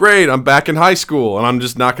something, I'm like, great, I'm back in high school, and I'm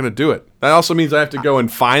just not going to do it. That also means I have to go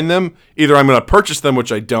and find them. Either I'm going to purchase them,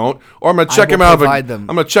 which I don't, or I'm going to check will them out of provide them.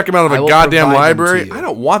 I'm going to check them out of I a will goddamn provide them to library. you. I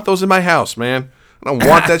don't want those in my house, man. I don't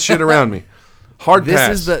want that shit around me. Hard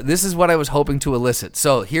pass. This is what I was hoping to elicit.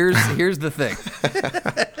 So here's the thing.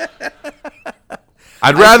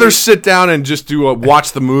 I'd rather sit down and just do a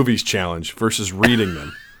watch the movies challenge versus reading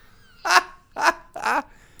them.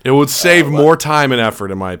 It would save more time and effort,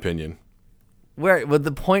 in my opinion. But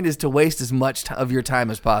the point is to waste as much of your time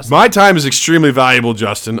as possible. My time is extremely valuable,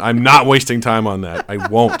 Justin. I'm not wasting time on that. I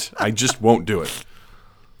won't. I just won't do it.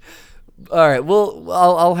 All right. Well,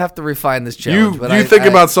 I'll have to refine this challenge. But You think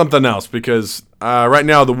about something else, because right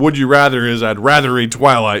now the would you rather is I'd rather read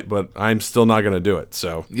Twilight, but I'm still not going to do it.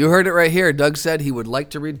 So You heard it right here. Doug said he would like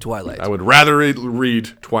to read Twilight I would rather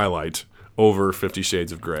read Twilight over 50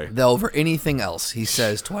 Shades of Grey. over anything else. He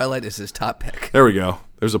says Twilight is his top pick. There we go.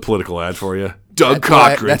 There's a political ad for you. Doug That's what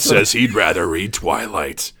Cochran I- that's what- says he'd rather read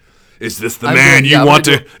Twilight. Is this the I'm man gonna- yeah,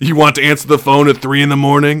 I'm you want to answer the phone at 3 a.m?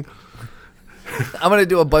 I'm going to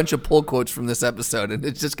do a bunch of pull quotes from this episode, and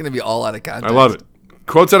it's just going to be all out of context. I love it.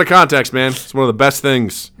 Quotes out of context, man. It's one of the best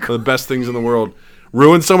things. One of the best things in the world.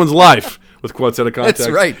 Ruin someone's life with quotes out of context.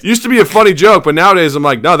 That's right. It used to be a funny joke, but nowadays I'm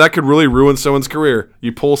like, no, that could really ruin someone's career.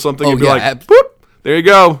 You pull something and be yeah, like, boop, there you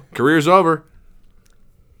go. Career's over.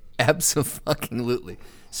 Absolutely.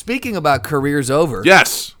 Speaking about careers over,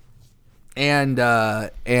 Yes. and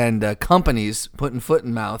companies putting foot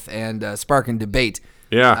in mouth and sparking debate.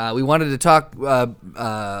 Yeah. We wanted to talk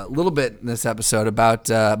a little bit in this episode about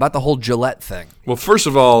the whole Gillette thing. Well, first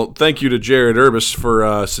of all, thank you to Jared Urbis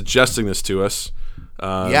for suggesting this to us.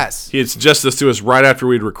 Yes. He had suggested this to us right after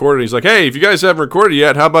we'd recorded. He's like, hey, if you guys haven't recorded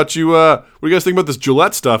yet, how about you, what do you guys think about this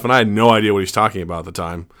Gillette stuff? And I had no idea what he's talking about at the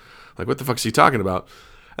time. Like, what the fuck is he talking about?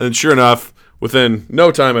 And then sure enough, within no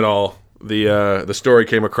time at all, the story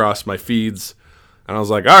came across my feeds. And I was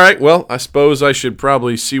like, all right, well, I suppose I should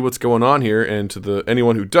probably see what's going on here. And to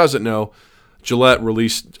anyone who doesn't know, Gillette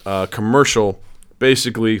released a commercial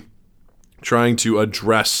basically trying to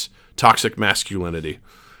address toxic masculinity.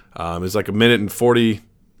 It's like a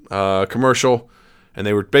 1:40 commercial, and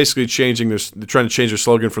they were basically trying to change their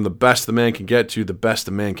slogan from the best the man can get to the best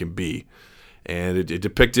the man can be. And it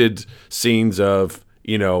depicted scenes of,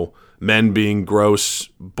 men being gross,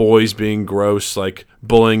 boys being gross, like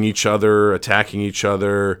bullying each other, attacking each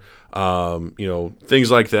other, things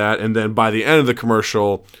like that. And then by the end of the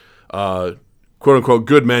commercial, quote unquote,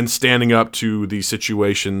 good men standing up to these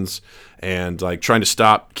situations and like trying to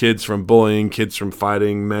stop kids from bullying, kids from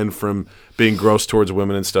fighting, men from being gross towards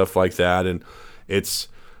women and stuff like that. And it's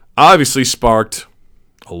obviously sparked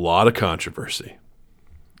a lot of controversy.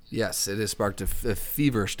 Yes, it has sparked a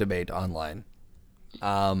feverish debate online.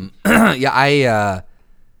 And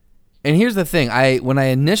here's the thing. When I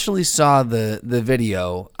initially saw the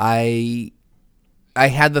video, I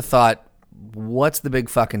had the thought, what's the big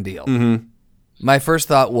fucking deal? Mm-hmm. My first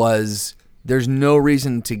thought was, there's no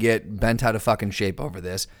reason to get bent out of fucking shape over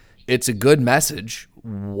this. It's a good message.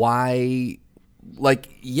 Why?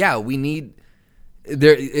 We need.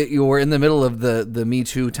 We're in the middle of the Me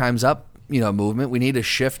Too Time's Up, movement. We need a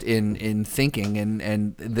shift in thinking,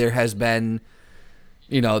 and there has been.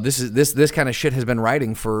 This kind of shit has been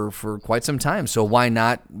riding for quite some time. So why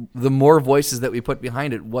not? The more voices that we put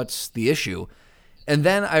behind it, what's the issue? And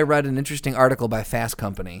then I read an interesting article by Fast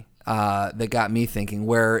Company that got me thinking,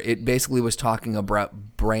 where it basically was talking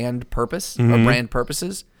about brand purpose or brand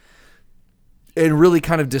purposes, and really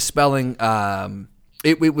kind of dispelling.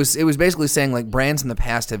 It was basically saying like brands in the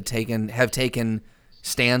past have taken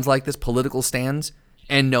stands like this, political stands,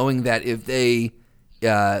 and knowing that if they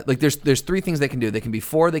there's three things they can do. They can be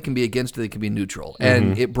for, they can be against, or they can be neutral.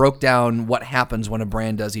 And it broke down what happens when a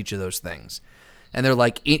brand does each of those things. And they're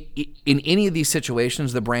like, in any of these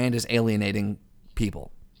situations, the brand is alienating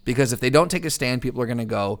people. Because if they don't take a stand, people are going to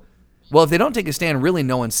go, well, if they don't take a stand, really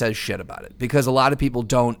no one says shit about it. Because a lot of people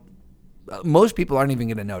most people aren't even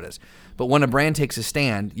going to notice. But when a brand takes a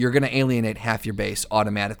stand, you're going to alienate half your base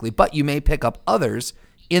automatically. But you may pick up others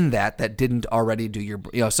in that didn't already do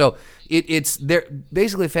so it's there.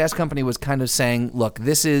 Basically, Fast Company was kind of saying, look,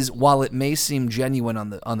 this is, while it may seem genuine on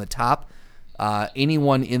the top,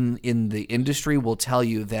 anyone in the industry will tell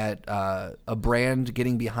you that a brand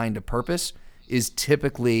getting behind a purpose is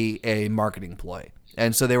typically a marketing ploy.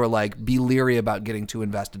 And so they were like, be leery about getting too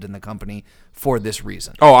invested in the company for this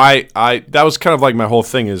reason. Oh, I that was kind of like my whole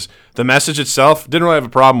thing is the message itself, didn't really have a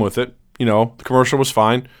problem with it. The commercial was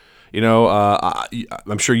fine.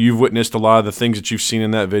 I'm sure you've witnessed a lot of the things that you've seen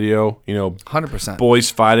in that video. 100%. Boys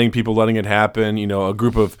fighting, people letting it happen. A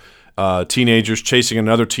group of teenagers chasing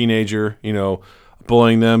another teenager.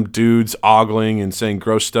 Bullying them, dudes ogling and saying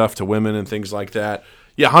gross stuff to women and things like that.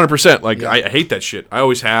 Yeah, 100%. I hate that shit. I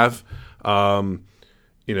always have. And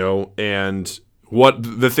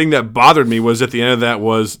what the thing that bothered me was at the end of that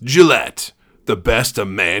was Gillette, the best a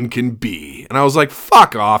man can be, and I was like,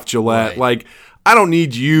 fuck off, Gillette. Right. I don't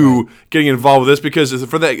need you getting involved with this, because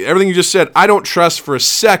for that, everything you just said, I don't trust for a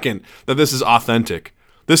second that this is authentic.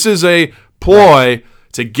 This is a ploy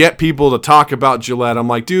to get people to talk about Gillette. I'm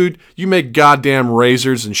like, dude, you make goddamn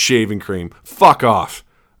razors and shaving cream. Fuck off.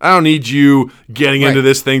 I don't need you getting into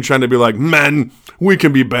this thing trying to be like, men, we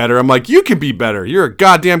can be better. I'm like, you can be better. You're a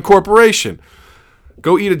goddamn corporation.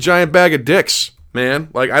 Go eat a giant bag of dicks, man.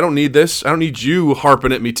 I don't need this. I don't need you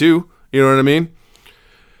harping at me too. You know what I mean?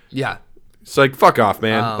 Yeah. It's like, fuck off,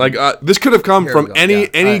 man. This could have come from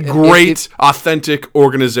any great, authentic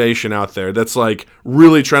organization out there that's like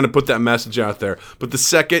really trying to put that message out there. But the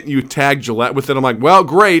second you tag Gillette with it, I'm like, well,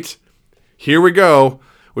 great. Here we go.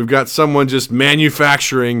 We've got someone just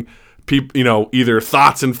manufacturing people, either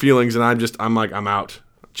thoughts and feelings, and I'm like, I'm out.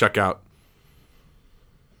 Check out.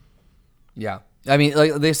 Yeah. I mean,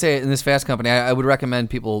 like they say in this Fast Company, I would recommend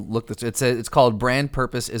people look this. It's called Brand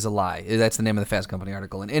Purpose is a Lie. That's the name of the Fast Company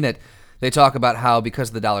article. And in it, they talk about how because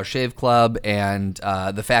of the Dollar Shave Club and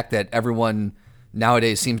the fact that everyone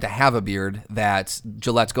nowadays seems to have a beard, that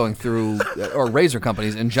Gillette's going through, or razor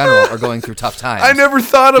companies in general are going through tough times. I never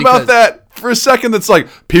thought about that for a second. That's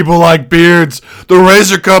like, people like beards. The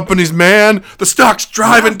razor companies, man. The stock's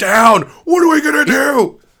driving down. What are we going to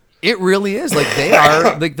do? It really is. They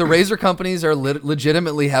are, the razor companies are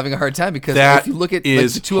legitimately having a hard time, because if you look at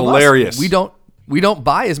the two hilarious. of us, we don't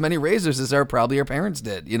buy as many razors as our parents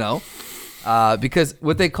did, because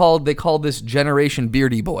what they called this generation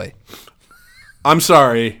beardy boy. I'm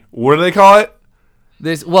sorry. What do they call it?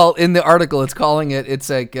 In the article, it's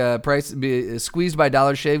like price squeezed by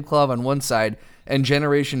Dollar Shave Club on one side, and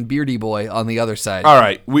Generation Beardy Boy on the other side. All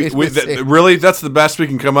right, really, that's the best we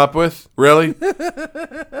can come up with. Really,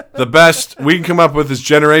 the best we can come up with is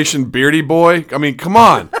Generation Beardy Boy. I mean, come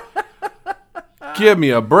on, give me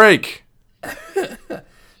a break.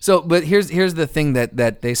 So, but here's the thing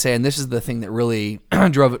that they say, and this is the thing that really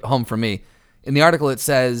drove it home for me. In the article, it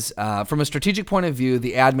says, from a strategic point of view,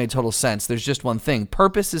 the ad made total sense. There's just one thing.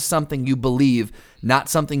 Purpose is something you believe, not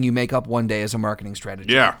something you make up one day as a marketing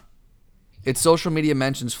strategy. Yeah. Its social media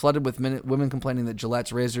mentions flooded with women complaining that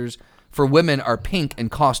Gillette's razors for women are pink and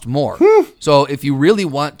cost more. So if you really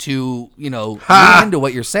want to, lean into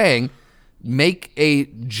what you're saying, make a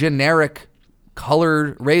generic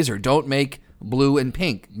colored razor. Don't make blue and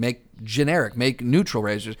pink. Make generic. Make neutral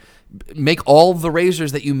razors. Make all the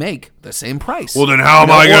razors that you make the same price. Well, then how am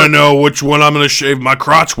I going to know which one I'm going to shave my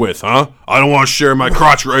crotch with, huh? I don't want to share my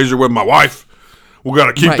crotch razor with my wife. We got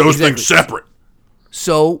to keep those things separate.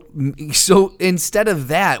 So instead of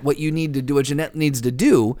that, what you need to do, what Jeanette needs to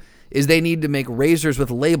do, is they need to make razors with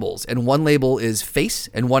labels, and one label is face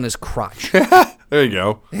and one is crotch. There you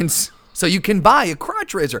go. And so you can buy a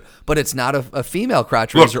crotch razor, but it's not a female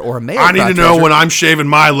crotch razor or a male crotch razor. I need to know when I'm shaving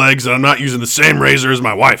my legs that I'm not using the same razor as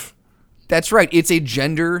my wife. That's right. It's a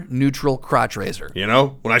gender-neutral crotch razor.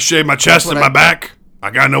 When I shave my chest and my back, I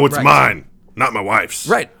got to know it's mine, not my wife's.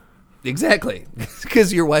 Right. Exactly.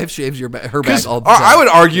 Because your wife shaves her back all the time. I would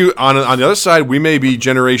argue on the other side, we may be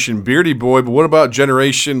Generation Beardy Boy, but what about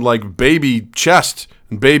Generation like baby chest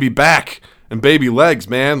and baby back and baby legs,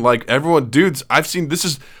 man? Like everyone, dudes, I've seen this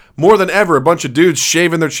is more than ever a bunch of dudes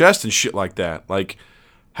shaving their chest and shit like that. Like,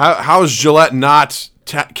 how is Gillette not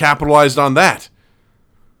capitalized on that?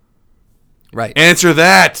 Right. Answer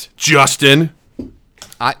that, Justin.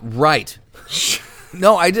 Right.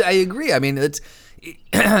 No, I agree. I mean, it's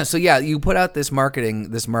so yeah. You put out this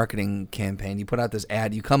marketing campaign. You put out this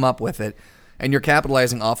ad. You come up with it, and you're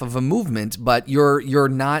capitalizing off of a movement. But you're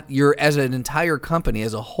not as an entire company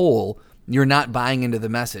as a whole. You're not buying into the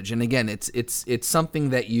message. And again, it's something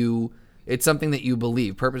that you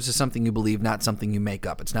believe. Purpose is something you believe, not something you make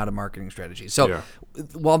up. It's not a marketing strategy. So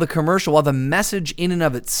while the message in and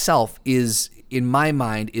of itself is, in my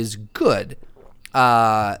mind, is good,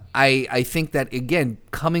 I think that, again,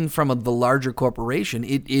 coming from the larger corporation,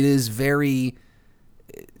 it's very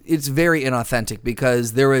inauthentic,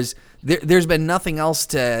 because there's been nothing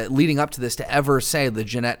else leading up to this to ever say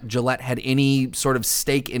that Gillette had any sort of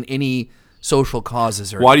stake in any social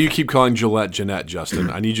causes. Why do you keep calling Gillette Jeanette, Justin?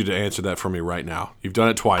 I need you to answer that for me right now. You've done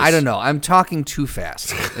it twice. I don't know. I'm talking too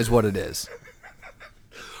fast is what it is.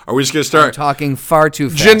 Are we just going to start? I'm talking far too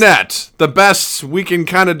fast. Jeanette, the best we can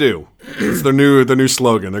kind of do. It's their new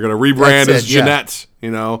slogan. They're going to rebrand as Jeanette.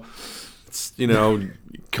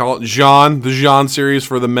 Call it Jean, the Jean series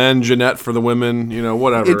for the men, Jeanette for the women,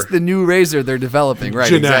 whatever. It's the new razor they're developing, right?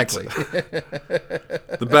 Jeanette. Exactly.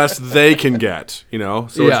 The best they can get, so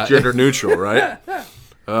it's gender neutral, right?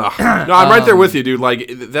 No, I'm right there with you, dude. Like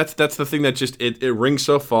that's the thing that just it rings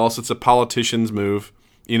so false. It's a politician's move,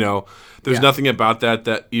 There's nothing about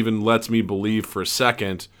that even lets me believe for a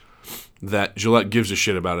second that Gillette gives a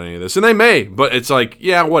shit about any of this. And they may, but it's like,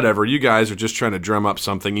 yeah, whatever. You guys are just trying to drum up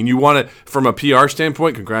something. And you want it from a PR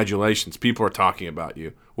standpoint, congratulations. People are talking about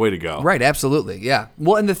you. Way to go. Right, absolutely, yeah.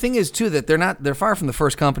 Well, and the thing is, too, that they're far from the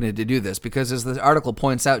first company to do this, because as the article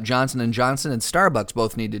points out, Johnson & Johnson and Starbucks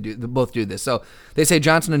both do this. So they say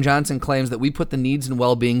Johnson & Johnson claims that we put the needs and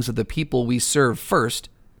well-beings of the people we serve first,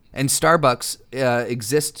 and Starbucks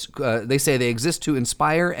they say they exist to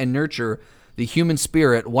inspire and nurture the human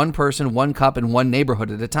spirit, one person, one cup, and one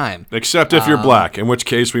neighborhood at a time. Except if you're black, in which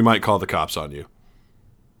case we might call the cops on you.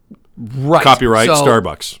 Right. Copyright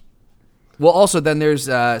Starbucks. Well, also then there's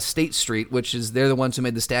State Street, which is they're the ones who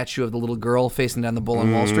made the statue of the little girl facing down the bull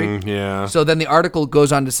on Wall Street. Yeah. So then the article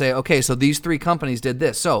goes on to say, okay, so these three companies did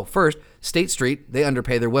this. So first, State Street, they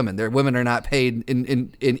underpay their women. Their women are not paid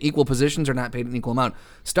in equal positions, are not paid an equal amount.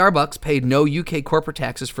 Starbucks paid no UK corporate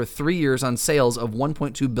taxes for 3 years on sales of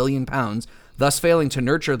 £1.2 billion, thus failing to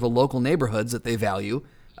nurture the local neighborhoods that they value.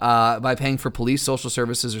 By paying for police, social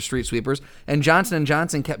services, or street sweepers. And Johnson &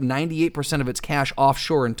 Johnson kept 98% of its cash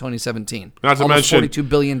offshore in 2017. Not to almost mention, $42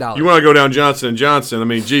 billion. You want to go down Johnson & Johnson, I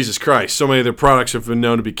mean, Jesus Christ, so many of their products have been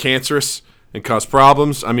known to be cancerous and cause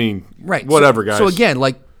problems. I mean, right. Whatever, guys. So again,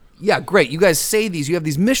 great. You guys say these, you have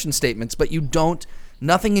these mission statements, but you don't,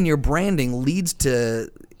 nothing in your branding leads to,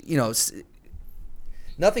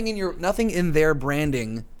 nothing in their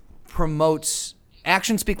branding promotes.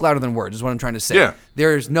 Actions speak louder than words is what I'm trying to say. Yeah.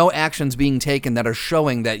 There's no actions being taken that are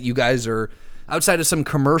showing that you guys are, outside of some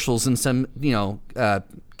commercials and some,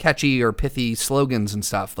 catchy or pithy slogans and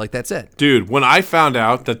stuff, like that's it. Dude, when I found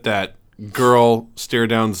out that girl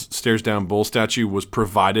stares down bull statue was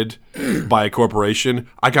provided by a corporation,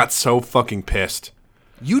 I got so fucking pissed.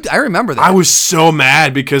 I remember that. I was so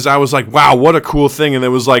mad because I was like, wow, what a cool thing. And it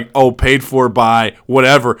was like, oh, paid for by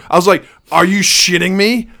whatever. I was like, are you shitting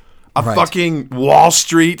me? A fucking Wall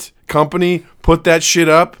Street company put that shit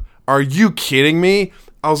up? Are you kidding me?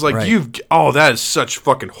 I was like, that is such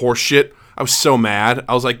fucking horseshit. I was so mad.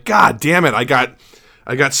 I was like, God damn it. I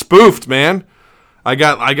got spoofed, man. I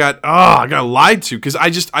got lied to because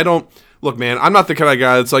I don't look, man. I'm not the kind of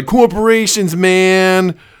guy that's like corporations,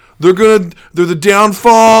 man. They're the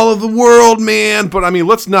downfall of the world, man. But I mean,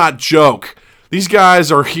 let's not joke. These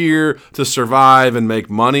guys are here to survive and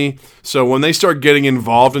make money. So when they start getting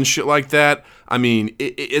involved in shit like that, I mean,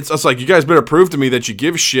 it's like you guys better prove to me that you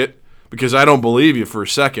give a shit because I don't believe you for a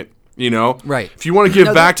second. You know, right? If you want to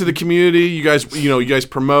give back to the community, you guys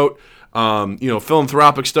promote.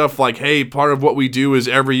 Philanthropic stuff like, hey, part of what we do is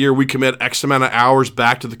every year we commit X amount of hours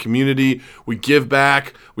back to the community. We give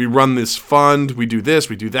back. We run this fund. We do this.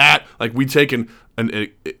 We do that. Like we take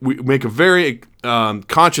we make a very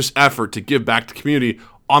conscious effort to give back to the community.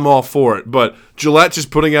 I'm all for it. But Gillette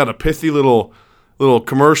just putting out a pithy little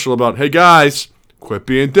commercial about, hey guys, quit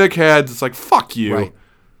being dickheads. It's like, fuck you.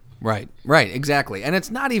 Right, exactly. And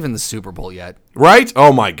it's not even the Super Bowl yet. Right?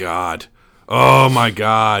 Oh my God,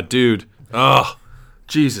 dude. Oh,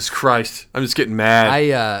 Jesus Christ. I'm just getting mad.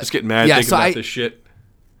 Thinking about this shit.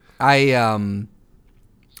 I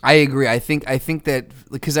agree. I think that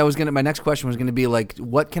because my next question was gonna be like,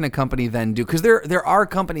 what can a company then do? Because there are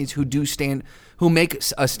companies who make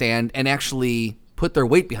a stand and actually put their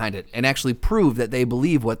weight behind it and actually prove that they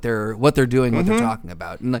believe what they're doing, what they're talking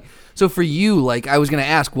about. And like, so for you, like I was gonna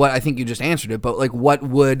ask I think you just answered it, but like what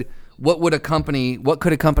could a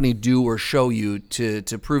company do or show you to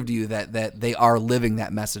prove to you that they are living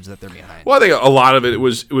that message that they're behind? Well, I think a lot of it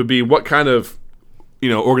would be what kind of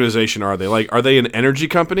organization are they? Like, are they an energy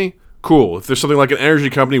company? Cool. If there's something like an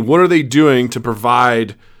energy company, what are they doing to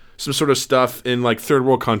provide some sort of stuff in like third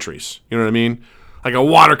world countries? You know what I mean? Like a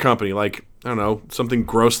water company, like I don't know, something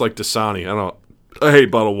gross like Dasani. I hate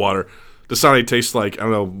bottled water. Dasani tastes like, I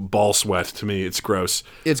don't know, ball sweat to me. It's gross.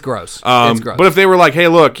 It's gross. But if they were like, hey,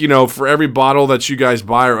 look, for every bottle that you guys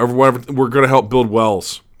buy or whatever, we're going to help build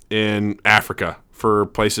wells in Africa for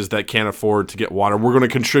places that can't afford to get water. We're going to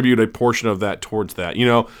contribute a portion of that towards that,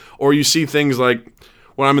 Or you see things like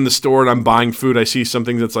when I'm in the store and I'm buying food, I see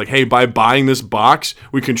something that's like, hey, by buying this box,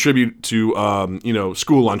 we contribute to,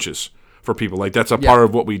 school lunches for people. Like that's a part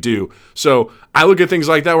of what we do. So I look at things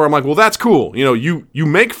like that where I'm like, well, that's cool. You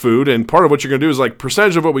make food, and part of what you're going to do is like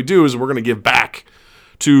percentage of what we do is we're going to give back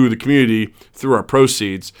to the community through our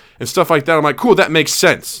proceeds and stuff like that. I'm like, cool, that makes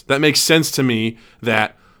sense. That makes sense to me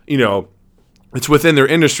that, it's within their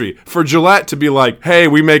industry. For Gillette to be like, hey,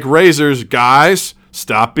 we make razors, guys,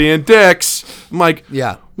 stop being dicks. I'm like,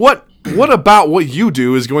 yeah. What about what you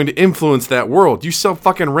do is going to influence that world? You sell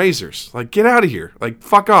fucking razors. Like, get out of here. Like,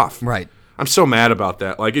 fuck off. Right. I'm so mad about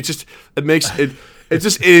that. Like, it's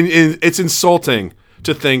insulting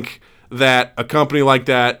to think that a company like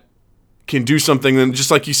that can do something. And just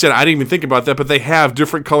like you said, I didn't even think about that, but they have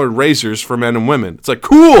different colored razors for men and women. It's like,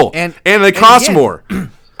 cool. And they cost more.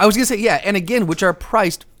 I was going to say, yeah. And again, which are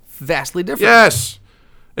priced vastly different. Yes.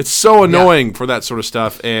 It's so annoying for that sort of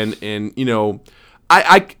stuff. And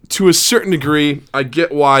I to a certain degree, I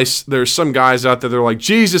get why there's some guys out there that are like,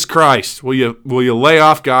 Jesus Christ, will you lay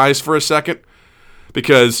off guys for a second?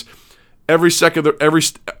 Because all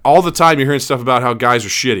the time you're hearing stuff about how guys are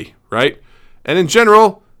shitty, right? And in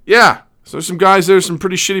general, yeah, so there's some guys, there's some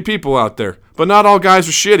pretty shitty people out there, but not all guys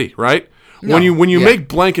are shitty, right? No. When you make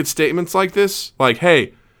blanket statements like this, like,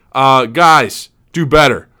 hey, guys, do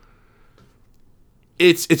better.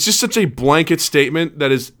 It's just such a blanket statement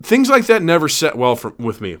that is, things like that never set well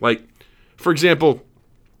with me. Like, for example,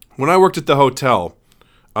 when I worked at the hotel,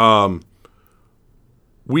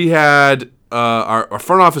 we had our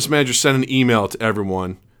front office manager send an email to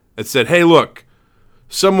everyone that said, hey, look,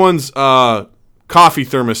 someone's coffee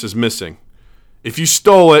thermos is missing. If you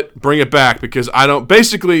stole it, bring it back because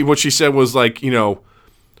basically what she said was like,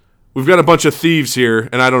 we've got a bunch of thieves here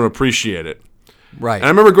and I don't appreciate it. Right. And I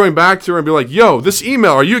remember going back to her and be like, yo, this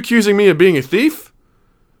email, are you accusing me of being a thief?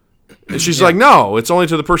 And she's like, no, it's only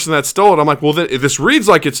to the person that stole it. I'm like, well, this reads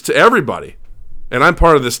like it's to everybody. And I'm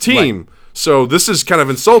part of this team. Right. So this is kind of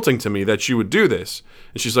insulting to me that you would do this.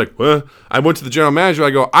 And she's like, well, I went to the general manager. I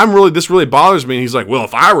go, this really bothers me. And he's like, well,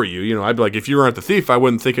 if I were you, I'd be like, if you weren't the thief, I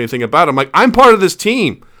wouldn't think anything about it. I'm like, I'm part of this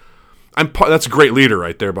team. That's a great leader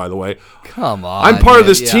right there, by the way. Come on, I'm part of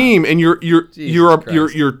this team, and you're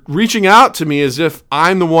reaching out to me as if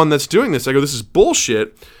I'm the one that's doing this. I go, this is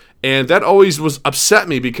bullshit, And that always was upset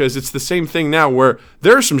me because it's the same thing now where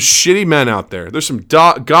there are some shitty men out there. There's some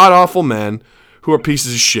god-awful men who are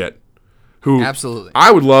pieces of shit. Who Absolutely.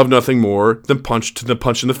 I would love nothing more than punch in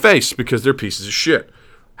the face because they're pieces of shit.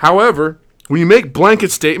 However, when you make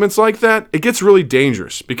blanket statements like that, it gets really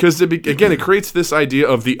dangerous because, again, it creates this idea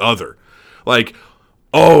of the other. Like,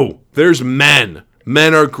 oh, there's men.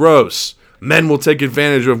 Men are gross. Men will take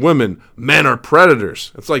advantage of women. Men are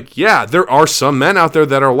predators. It's like, yeah, there are some men out there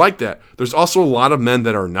that are like that. There's also a lot of men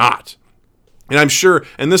that are not. And I'm sure,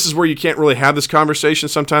 and this is where you can't really have this conversation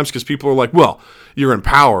sometimes because people are like, well, you're in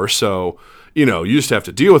power, so, you just have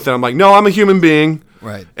to deal with that. I'm like, no, I'm a human being.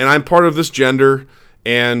 Right. And I'm part of this gender,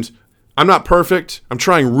 and I'm not perfect. I'm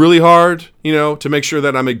trying really hard, to make sure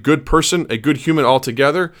that I'm a good person, a good human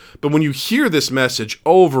altogether. But when you hear this message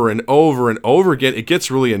over and over and over again, it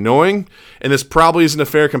gets really annoying. And this probably isn't a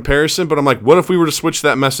fair comparison, but I'm like, what if we were to switch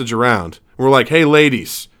that message around? We're like, hey,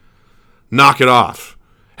 ladies, knock it off.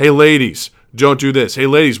 Hey, ladies, don't do this. Hey,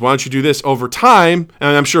 ladies, why don't you do this over time?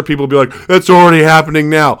 And I'm sure people will be like, that's already happening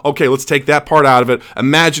now. Okay, let's take that part out of it.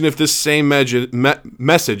 Imagine if this same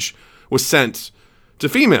message was sent to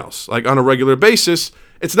females, like on a regular basis.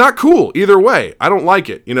 It's not cool either way. I don't like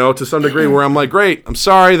it, to some degree where I'm like, great, I'm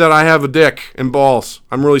sorry that I have a dick and balls.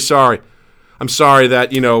 I'm really sorry. I'm sorry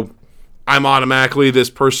that, I'm automatically this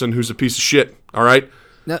person who's a piece of shit, all right?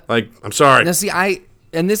 Now, I'm sorry. Now, see,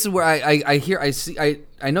 and this is where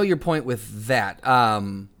I know your point with that.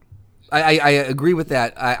 I agree with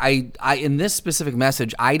that. I in this specific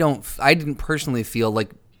message, I didn't personally feel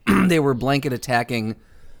like they were blanket attacking.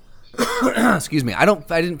 Excuse me. I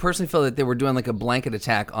didn't personally feel that they were doing like a blanket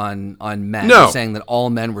attack on men, No. saying that all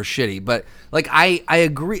men were shitty. But like I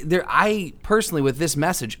agree. I personally with this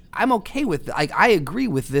message, I'm okay with. I agree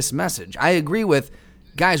with this message. I agree with,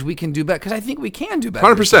 guys, we can do better because I think we can do better.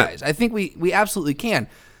 100%. Guys. I think we absolutely can.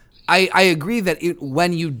 I agree that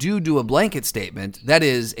when you do a blanket statement, that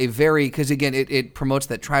is a very, because again, it promotes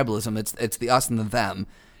that tribalism. It's the us and the them,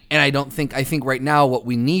 and I think right now what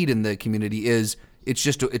we need in the community is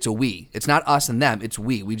it's a we. It's not us and them. It's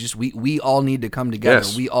we. We all need to come together.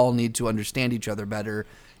 Yes. We all need to understand each other better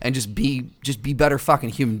and just be better fucking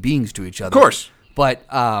human beings to each other. Of course. But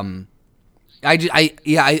I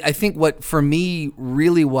think what for me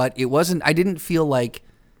really what it wasn't. I didn't feel like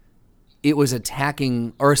it was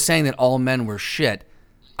attacking or saying that all men were shit.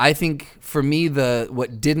 I think for me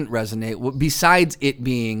what didn't resonate, besides it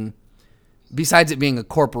being a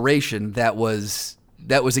corporation that was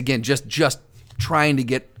again just trying to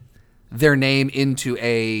get their name into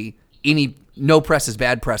any no press is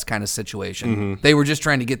bad press kind of situation. Mm-hmm. They were just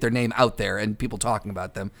trying to get their name out there and people talking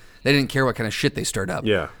about them. They didn't care what kind of shit they stirred up.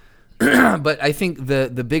 Yeah. But I think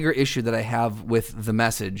the bigger issue that I have with the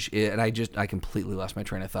message, and I completely lost my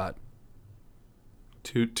train of thought.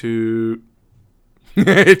 Toot toot.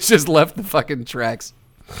 It's just left the fucking tracks.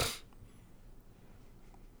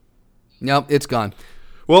 Nope, it's gone.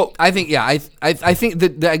 Well, I think I think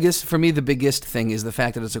that I guess for me the biggest thing is the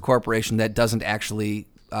fact that it's a corporation that doesn't actually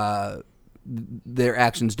their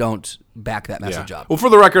actions don't back that message up. Well, for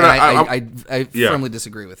the record, And I yeah. firmly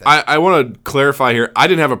disagree with that. I want to clarify here. I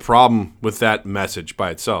didn't have a problem with that message by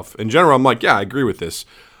itself. In general, I'm like, yeah, I agree with this.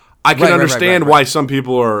 I can understand why some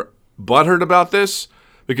people are butthurt about this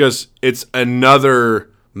because it's another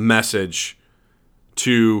message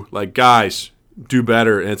to like, guys, do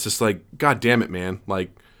better. And it's just like, God damn it, man. Like,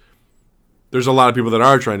 there's a lot of people that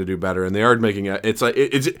are trying to do better and they are making it's like,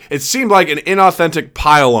 it seemed like an inauthentic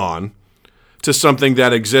pile on to something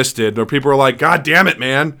that existed where people are like, God damn it,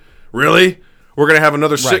 man. Really? We're going to have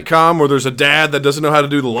another sitcom where there's a dad that doesn't know how to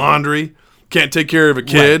do the laundry, can't take care of a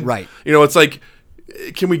kid. Right. It's like,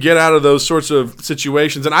 can we get out of those sorts of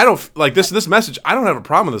situations? And I don't like this message. I don't have a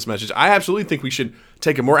problem with this message. I absolutely think we should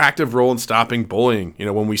take a more active role in stopping bullying,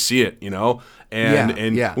 when we see it,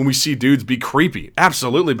 and when we see dudes be creepy,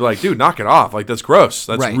 absolutely be like, dude, knock it off. Like, that's gross.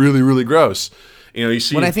 That's really, really gross. You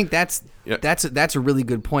see. Well, I think that's a really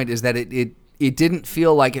good point is that it didn't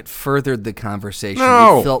feel like it furthered the conversation.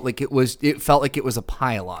 No. It felt like it was a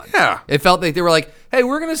pile-on. Yeah. It felt like they were like, hey,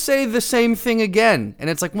 we're going to say the same thing again. And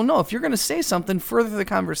it's like, well, no, if you're going to say something, further the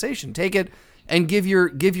conversation. Take it and give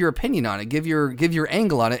your opinion on it. Give your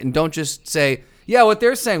angle on it. And don't just say, yeah, what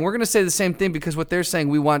they're saying, we're going to say the same thing because what they're saying,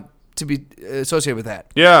 we want to be associated with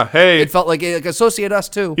that. Yeah, hey. It felt like associate us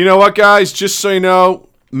too. You know what, guys? Just so you know,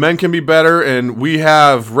 men can be better, and we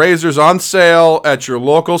have razors on sale at your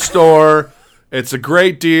local store. It's a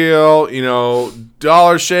great deal.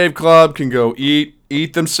 Dollar Shave Club can go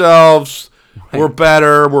eat themselves. Right. We're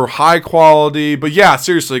better. We're high quality. But yeah,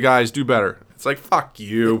 seriously, guys, do better. It's like, fuck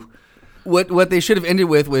you. What they should have ended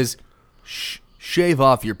with was, Shave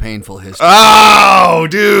off your painful history. Oh,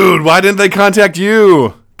 dude, why didn't they contact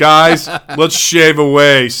you? Guys, let's shave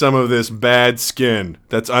away some of this bad skin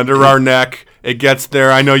that's under our neck. It gets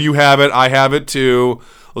there. I know you have it. I have it too.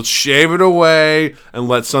 Let's shave it away and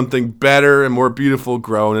let something better and more beautiful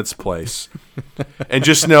grow in its place. And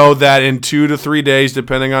just know that in 2 to 3 days,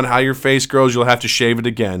 depending on how your face grows, you'll have to shave it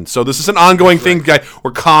again. So this is an ongoing thing, guys.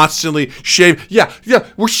 We're constantly shaving. Yeah,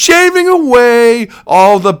 we're shaving away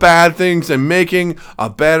all the bad things and making a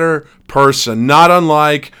better person. Not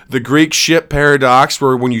unlike the Greek ship paradox,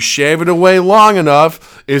 where when you shave it away long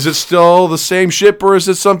enough, is it still the same ship or is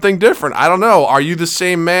it something different? I don't know. Are you the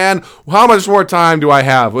same man? How much more time do I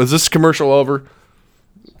have? Was this commercial over?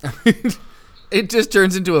 It just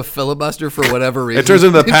turns into a filibuster for whatever reason. It turns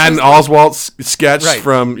into the Patton Oswalt sketch Right.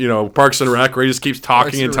 from, Parks and Rec, where he just keeps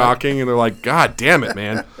talking and Parks and Rec. talking, and they're like, God damn it,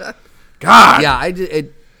 man. God.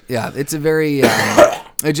 Yeah, it's a very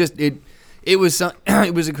it was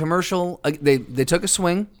a commercial. They took a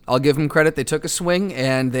swing. I'll give them credit. They took a swing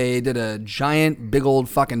and they did a giant, big old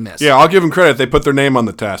fucking miss. Yeah, I'll give them credit. They put their name on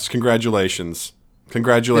the test. Congratulations.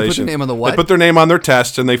 Congratulations. They put their name on the what? They put their name on their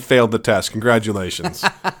test, and they failed the test. Congratulations.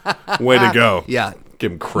 Way to go. Yeah.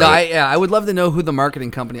 Give them No, credit. I would love to know who the marketing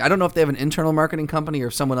company. I don't know if they have an internal marketing company or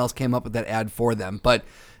if someone else came up with that ad for them. But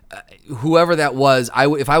whoever that was,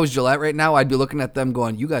 if I was Gillette right now, I'd be looking at them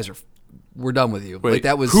going, "You guys we're done with you." Wait, like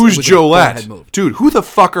that was who's it was a Gillette? forehead move. Dude, who the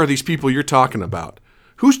fuck are these people you're talking about?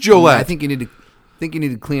 Who's Gillette? I think you need to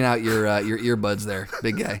clean out your earbuds there,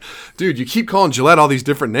 big guy. Dude, you keep calling Gillette all these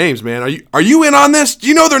different names, man. Are you in on this? Do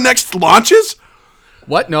you know their next launches?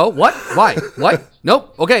 What? No. What? Why? What?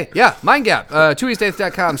 Nope. Okay. Yeah. Mind Gap.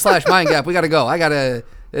 TwoEastEighth.com/MindGap. We gotta go.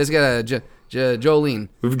 There's got a Jolene.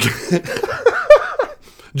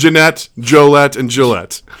 Jeanette, Jolette, and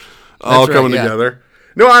Gillette all right, coming yeah. together.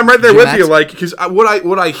 No, I'm right there with Jeanette? you. Like, because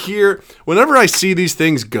what I hear whenever I see these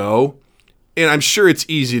things go, and I'm sure it's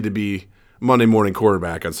easy to be Monday morning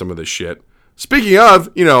quarterback on some of this shit. Speaking of,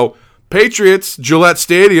 Patriots, Gillette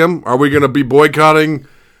Stadium. Are we going to be boycotting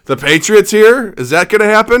the Patriots here? Is that going to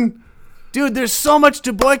happen? Dude, there's so much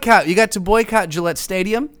to boycott. You got to boycott Gillette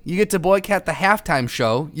Stadium. You get to boycott the halftime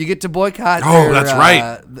show. You get to boycott. Oh, that's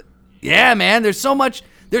right. Yeah, man. There's so much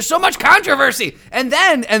controversy. And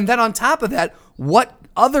then on top of that, what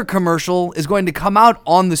other commercial is going to come out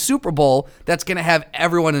on the Super Bowl that's going to have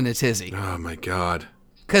everyone in a tizzy? Oh, my God.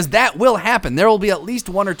 Because that will happen. There will be at least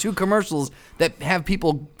 1 or 2 commercials that have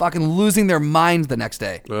people fucking losing their minds the next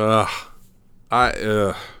day.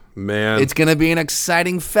 Man. It's going to be an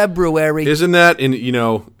exciting February. Isn't that,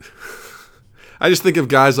 I just think of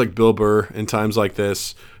guys like Bill Burr in times like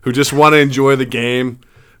this who just want to enjoy the game,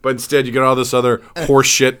 but instead you get all this other horse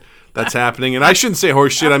shit that's happening. And I shouldn't say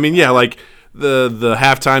horse shit. I mean, yeah, like the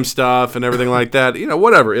halftime stuff and everything like that.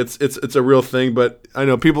 Whatever. It's a real thing, but I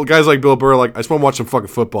know guys like Bill Burr, like, I just want to watch some fucking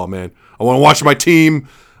football, man. I want to watch my team.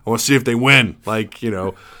 I want to see if they win. Like,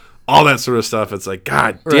 all that sort of stuff. It's like,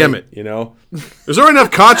 God damn it, There's already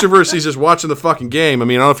enough controversies just watching the fucking game. I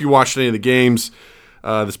mean, I don't know if you watched any of the games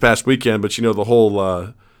this past weekend, but the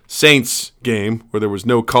whole Saints game where there was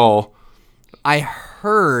no call. I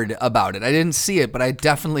heard about it. I didn't see it, but I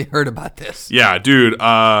definitely heard about this. Yeah, dude.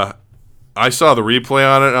 I saw the replay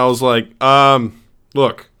on it, and I was like,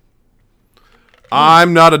 look,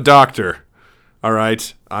 I'm not a doctor, all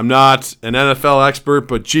right? I'm not an NFL expert,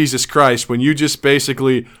 but Jesus Christ, when you just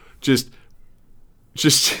basically just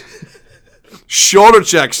shoulder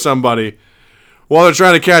check somebody while they're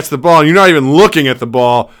trying to catch the ball, and you're not even looking at the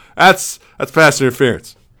ball, that's pass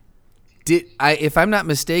interference. If I'm not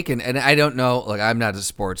mistaken, and I don't know, like, I'm not a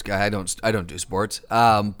sports guy. I don't do sports.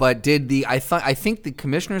 But I think the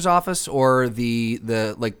commissioner's office or the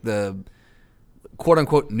quote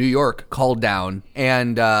unquote New York called down,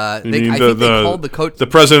 and I think they called the coach. The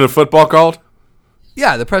president of football called.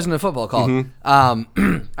 Yeah, the president of football called.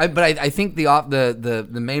 Mm-hmm. I think the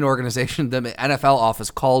main organization, the NFL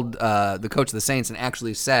office, called the coach of the Saints and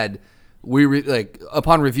actually said,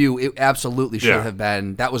 upon review, it absolutely should have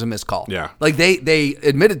been. That was a missed call. Yeah, like they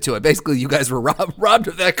admitted to it. Basically, you guys were robbed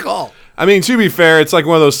of that call. I mean, to be fair, it's like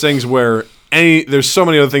one of those things where there's so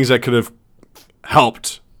many other things that could have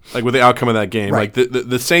helped, like with the outcome of that game. Right. Like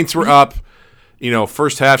the Saints were up,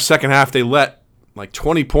 first half, second half they let like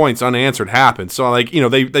 20 points unanswered happen. So like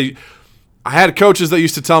I had coaches that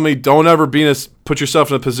used to tell me, don't ever put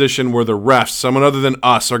yourself in a position where the refs, someone other than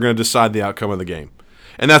us, are going to decide the outcome of the game.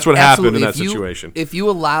 And that's what happened in that situation. If you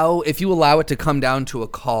allow it to come down to a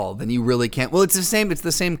call, then you really can't. Well, it's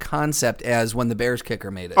the same concept as when the Bears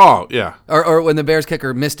kicker made it. Oh yeah, or when the Bears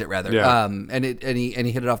kicker missed it rather. Yeah. And he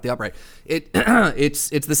hit it off the upright. It's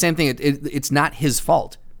the same thing. It's not his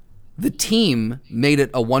fault. the team made it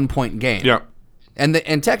a 1-point game. Yeah.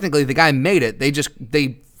 And technically the guy made it.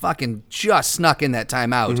 They fucking just snuck in that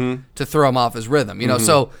timeout to throw him off his rhythm. You know,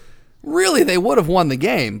 so really they would have won the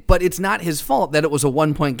game, but it's not his fault that it was a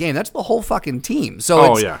 1-point game. That's the whole fucking team.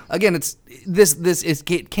 So again,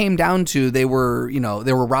 it came down to they were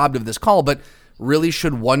robbed of this call, but really,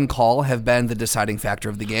 should one call have been the deciding factor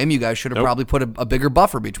of the game? You guys should have probably put a bigger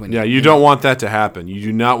buffer between you. Yeah, you don't want that to happen. You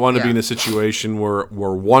do not want to be in a situation where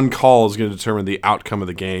one call is going to determine the outcome of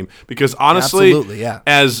the game. Because honestly,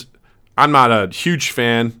 as I'm not a huge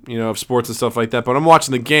fan, of sports and stuff like that, but I'm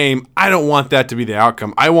watching the game, I don't want that to be the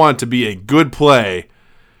outcome. I want it to be a good play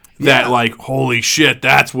that, like, holy shit,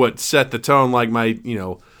 that's what set the tone. Like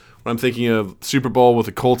when I'm thinking of Super Bowl with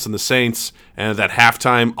the Colts and the Saints and that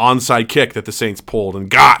halftime onside kick that the Saints pulled and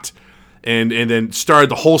got and then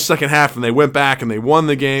started the whole second half and they went back and they won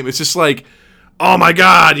the game. It's just like, oh my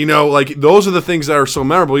God, like those are the things that are so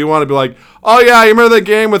memorable. You want to be like, oh yeah, you remember that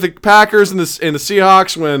game with the Packers and the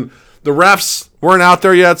Seahawks when the refs weren't out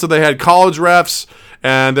there yet, so they had college refs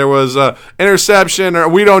and there was a interception or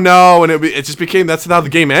we don't know, and it just became, that's how the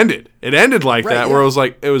game ended. It ended like that, where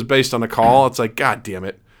it was based on a call. It's like, God damn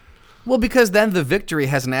it. Well, because then the victory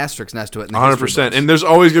has an asterisk next to it. 100%. And there's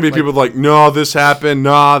always going to be people like, no, this happened.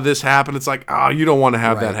 No, this happened. It's like, oh, you don't want to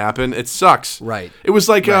have that happen. It sucks. Right. It was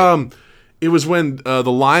like, it was when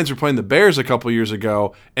the Lions were playing the Bears a couple years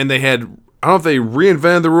ago, and they had, I don't know if they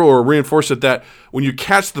reinvented the rule or reinforced it, that when you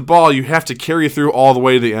catch the ball, you have to carry through all the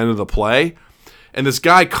way to the end of the play. And this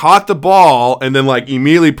guy caught the ball and then like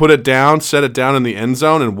immediately put it down, set it down in the end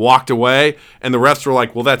zone and walked away. And the refs were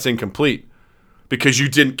like, well, that's incomplete, because you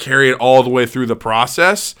didn't carry it all the way through the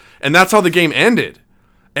process. And that's how the game ended.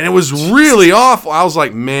 And it was really awful. I was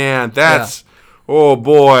like, man, that's, oh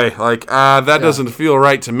boy, like, that doesn't feel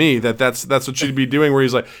right to me, that's what you'd be doing, where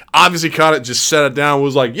he's like, obviously caught it, just set it down,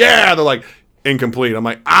 was like, yeah, they're like, incomplete. I'm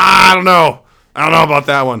like, I don't know about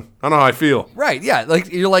that one. I don't know how I feel. Right, yeah.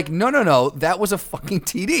 Like, you're like, no, that was a fucking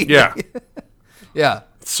TD. Yeah. Yeah.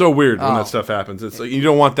 It's so weird when that stuff happens. It's like, you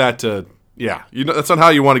don't want that to... Yeah, that's not how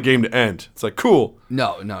you want a game to end. It's like, cool.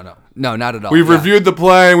 No, not at all. We've reviewed the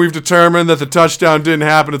play and we've determined that the touchdown didn't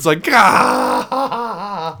happen. It's like,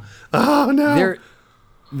 oh no.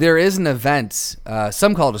 There is an event.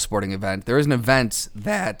 Some call it a sporting event. There is an event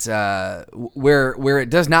that where it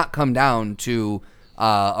does not come down to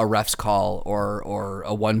a ref's call or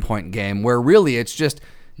a 1-point game. Where really it's just,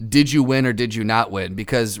 did you win or did you not win?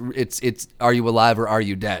 Because it's are you alive or are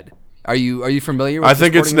you dead? Are you familiar with I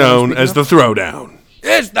think it's known as the throwdown.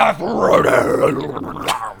 It's the throwdown.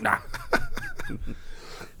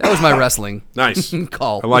 That was my wrestling Nice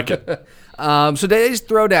call. I like it. So today's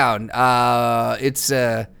throwdown, it's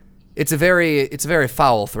a very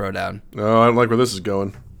foul throwdown. Oh, I don't like where this is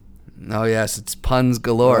going. Oh yes, it's puns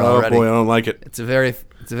galore Oh already. boy, I don't like it. It's a very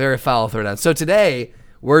foul throwdown. So today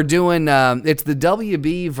we're doing it's the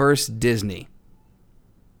WB versus Disney.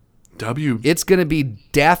 It's going to be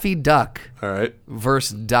Daffy Duck All right.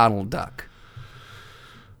 versus Donald Duck.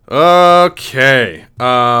 Okay.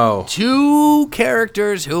 Oh. Two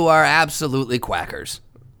characters who are absolutely quackers.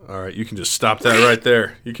 All right, you can just stop that right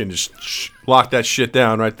there. You can just lock that shit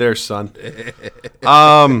down right there, son.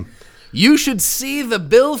 You should see the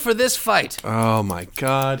bill for this fight. Oh my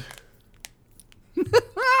God.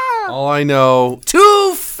 All I know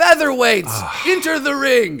Two featherweights enter the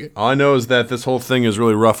ring. All I know is that this whole thing has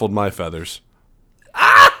really ruffled my feathers.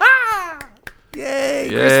 Yay,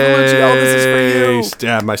 Chris Feluccio, this is for you.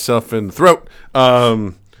 Stab myself in the throat.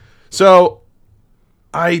 So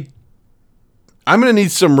I'm gonna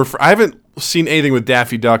need some. I haven't seen anything with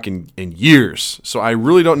Daffy Duck in years, so I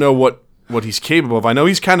really don't know what he's capable of. I know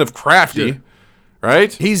he's kind of crafty,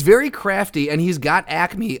 right? He's very crafty, and he's got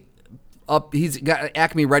Acme up. He's got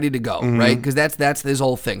Acme ready to go, right? Because that's his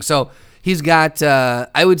whole thing. So he's got.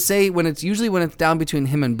 I would say when it's down between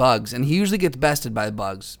him and Bugs, and he usually gets bested by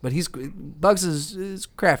Bugs, but Bugs is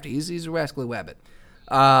crafty. He's a rascally wabbit.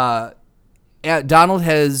 Donald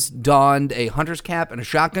has donned a hunter's cap and a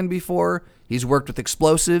shotgun before. He's worked with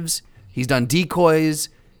explosives. He's done decoys.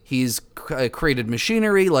 He's created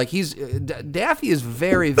machinery. Like Daffy is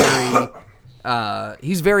very, very.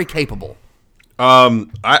 He's very capable.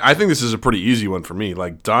 I think this is a pretty easy one for me.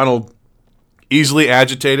 Like Donald, easily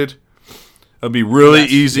agitated. It'll be really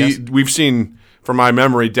easy. Yes. We've seen, from my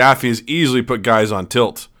memory, Daffy has easily put guys on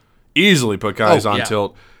tilt.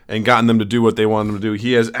 Tilt and gotten them to do what they want them to do.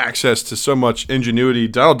 He has access to so much ingenuity.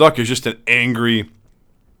 Donald Duck is just an angry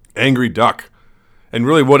duck. And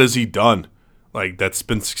really, what has he done? Like, that's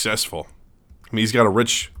been successful. I mean, he's got a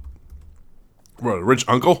rich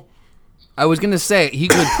uncle? I was gonna say he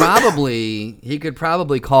could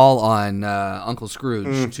probably call on Uncle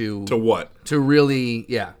Scrooge To what? to really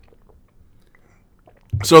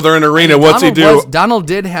So they're in an arena. What's he do? Donald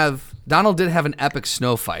did have an epic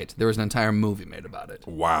snow fight. There was an entire movie made about it.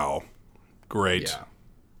 Wow. Great.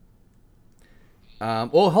 Yeah.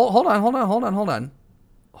 Well, hold on.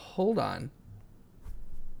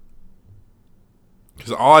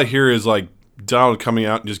 Because all I hear is like Donald coming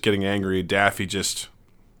out and just getting angry. Daffy just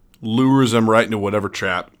lures him right into whatever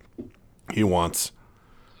trap he wants.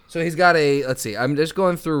 So he's got let's see, I'm just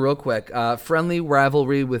going through real quick. Friendly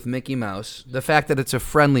rivalry with Mickey Mouse. The fact that it's a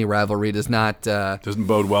friendly rivalry does not... Doesn't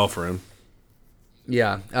bode well for him.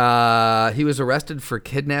 Yeah. He was arrested for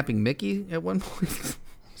kidnapping Mickey at one point.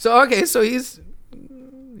 So he's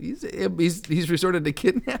resorted to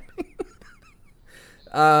kidnapping.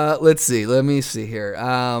 Let's see. Let me see here.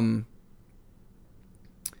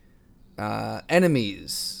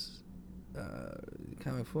 Enemies.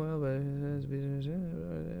 Comic foil, but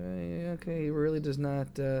okay, he really does not.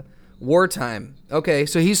 Wartime. Okay,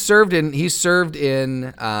 so he served in.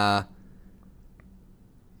 Oh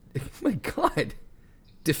my God,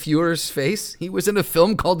 De Fuhrer's Face. He was in a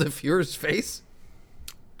film called De Fuhrer's Face.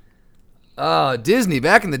 Oh, Disney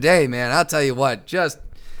back in the day, man. I'll tell you what, just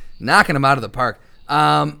knocking him out of the park.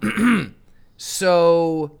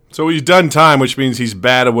 So he's done time, which means he's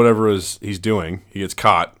bad at whatever he's doing. He gets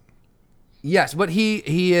caught. Yes, but he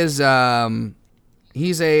is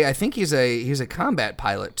he's a combat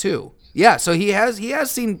pilot too. Yeah, so he has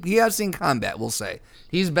seen combat, we'll say.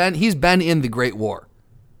 He's been in the Great War.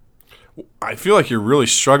 I feel like you're really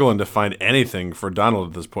struggling to find anything for Donald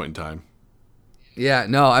at this point in time. Yeah,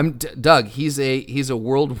 no, Doug, he's a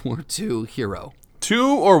World War II hero. 2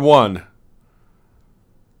 or 1?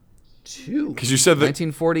 2. Because you said that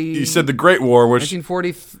 1940. You said the Great War, which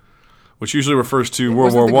 1940, which usually refers to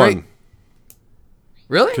World wasn't War the One.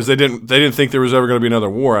 Really? Because they didn't think there was ever going to be another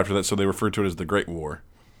war after that, so they referred to it as the Great War.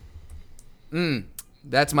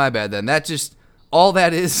 That's my bad then. That just all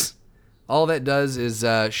that does is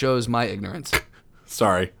shows my ignorance.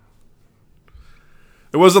 Sorry.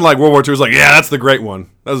 It wasn't like World War II. It was like, yeah, that's the great one.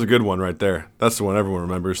 That was a good one right there. That's the one everyone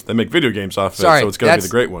remembers. They make video games off of it, so it's got to be the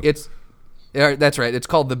great one. That's right. It's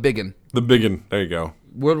called The Biggin. The Biggin. There you go.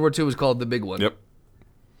 World War II was called The Big One. Yep.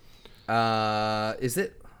 Is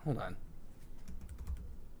it? Hold on.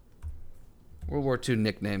 World War II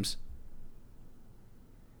nicknames.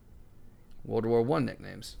 World War I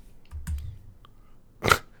nicknames.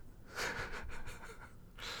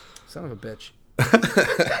 Son of a bitch.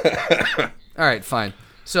 All right, fine.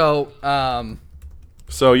 So,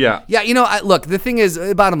 yeah. Yeah, look, the thing is,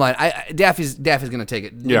 bottom line, Daffy's going to take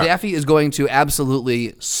it. Yeah. Daffy is going to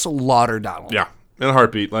absolutely slaughter Donald. Yeah, in a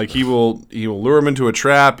heartbeat. Like he will lure him into a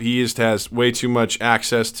trap. He just has way too much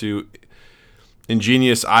access to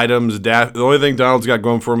ingenious items. The only thing Donald's got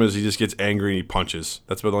going for him is he just gets angry and he punches.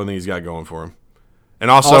 That's about the only thing he's got going for him.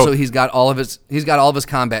 And also he's got all of his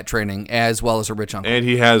combat training as well as a rich uncle. And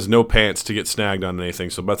he has no pants to get snagged on anything,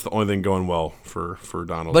 so that's the only thing going well for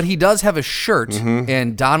Donald. But he does have a shirt,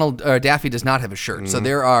 and Daffy does not have a shirt. So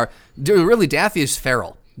Daffy is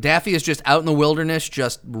feral. Daffy is just out in the wilderness,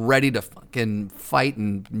 just ready to fucking fight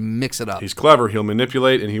and mix it up. He's clever. He'll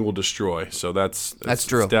manipulate and he will destroy. So that's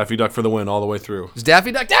true. It's Daffy Duck for the win all the way through. It's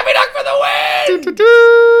Daffy Duck for the win!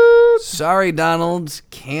 Sorry, Donald.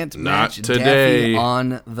 Can't match today. Daffy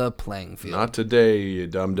on the playing field. Not today, you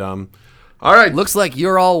dum-dum. All right. Looks like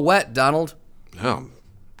you're all wet, Donald. Oh,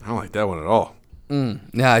 I don't like that one at all.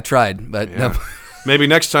 Yeah, I tried, but no. Maybe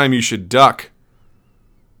next time you should duck.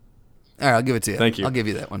 All right, I'll give it to you. Thank you. I'll give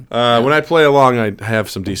you that one. When I play along, I have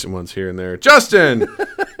some decent ones here and there. Justin,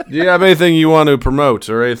 do you have anything you want to promote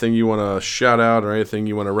or anything you want to shout out or anything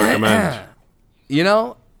you want to recommend?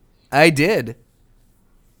 I did.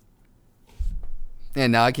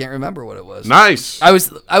 And now I can't remember what it was. Nice. I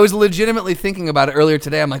was legitimately thinking about it earlier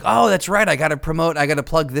today. I'm like, oh, that's right. I got to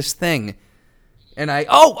plug this thing. And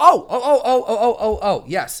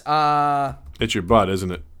yes. It's your butt,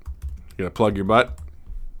 isn't it? You got to plug your butt?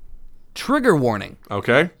 Trigger Warning.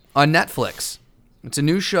 Okay. On Netflix. It's a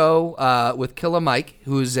new show with Killer Mike,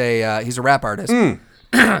 who's he's a rap artist.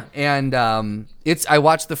 And I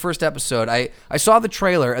watched the first episode. I saw the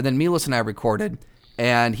trailer, and then Milos and I recorded,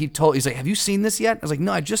 and he's like, have you seen this yet? I was like,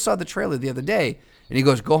 no, I just saw the trailer the other day. And he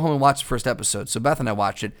goes, go home and watch the first episode. So Beth and I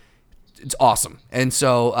watched it. It's awesome. And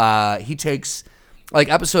so he takes, like,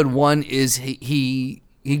 episode 1 is he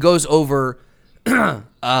goes over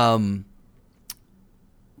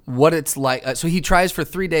what it's like. So he tries for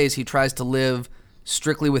 3 days, he tries to live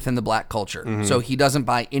strictly within the black culture. So he doesn't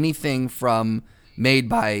buy anything from made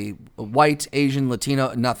by white, Asian,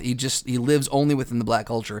 Latino, nothing. He lives only within the black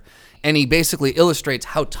culture, and he basically illustrates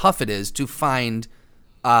how tough it is to find,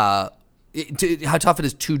 how tough it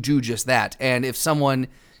is to do just that. And if someone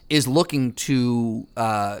is looking to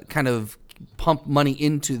kind of pump money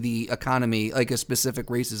into the economy, like a specific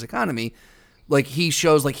race's economy, like he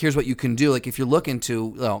shows like here's what you can do. Like if you're looking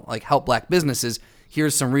to like help black businesses,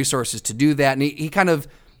 here's some resources to do that. And he kind of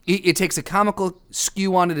it takes a comical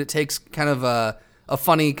skew on it. It takes kind of a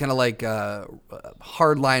funny kind of like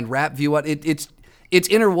hardline rap view on it. It's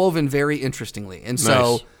interwoven very interestingly. And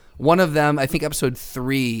so Nice. one of them, I think episode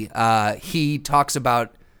 3, he talks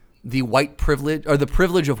about the white privilege or the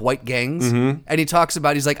privilege of white gangs. And he talks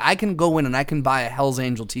about, he's like, I can go in and I can buy a Hell's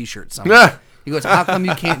Angel t-shirt somewhere. He goes, how come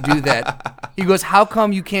you can't do that? He goes, how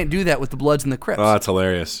come you can't do that with the Bloods and the Crips? Oh, that's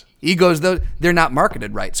hilarious. He goes, they're not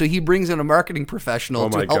marketed right. So he brings in a marketing professional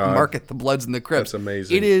to my help God. market the Bloods and the Crips. That's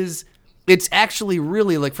amazing. It's actually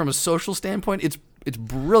really, like, from a social standpoint, it's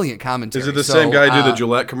brilliant commentary. Is it the So, same guy who did the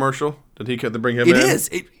Gillette commercial? Did he bring him in? It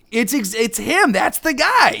is. It's him. That's the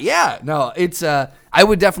guy. Yeah. No, it's I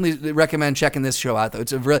would definitely recommend checking this show out though.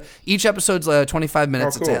 It's each episode's 25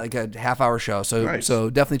 minutes. cool. It's like a half-hour show. So Nice. so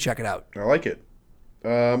definitely check it out. I like it.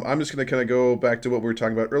 I'm just going to kind of go back to what we were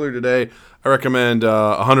talking about earlier Today, I recommend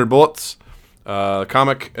 100 Bullets,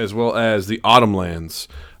 comic, as well as The Autumn Lands.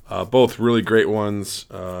 Both really great ones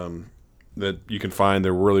that you can find.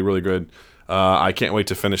 They're really, really good. I can't wait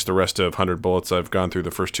to finish the rest of 100 Bullets. I've gone through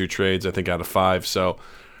the first 2 trades, I think, out of 5. So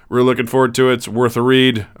we're looking forward to it. It's worth a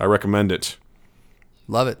read. I recommend it.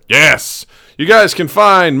 Love it. Yes. You guys can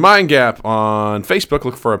find Mind Gap on Facebook.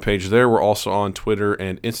 Look for our page there. We're also on Twitter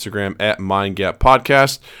and Instagram at Mind Gap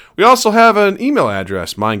Podcast. We also have an email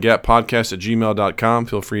address, mindgappodcast@gmail.com.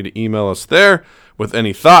 Feel free to email us there with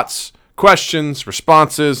any thoughts, questions,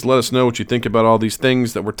 responses. Let us know what you think about all these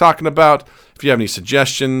things that we're talking about. If you have any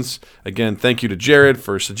suggestions, again, thank you to Jared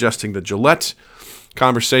for suggesting the Gillette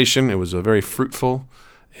conversation. It was a very fruitful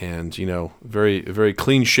and, very, very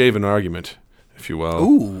clean-shaven argument, if you will.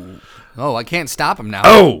 Ooh. Oh, I can't stop him now.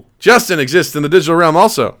 Oh, Justin exists in the digital realm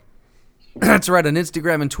also. That's right, on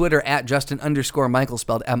Instagram and Twitter at Justin_Michael,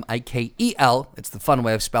 spelled Mikel. It's the fun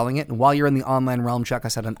way of spelling it. And while you're in the online realm, check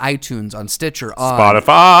us out on iTunes, on Stitcher, on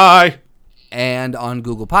Spotify. and on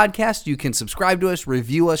Google Podcasts. You can subscribe to us,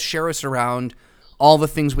 review us, share us around, all the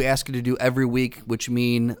things we ask you to do every week, which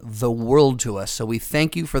mean the world to us. So we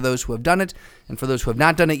thank you for those who have done it, and for those who have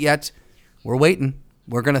not done it yet, we're waiting.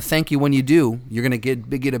 We're going to thank you when you do. You're going to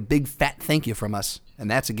get a big fat thank you from us,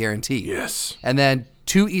 and that's a guarantee. Yes. And then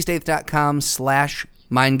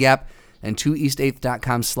 2east8th.com/mindgap and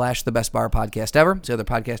 2east8th.com/the best bar podcast ever. It's the other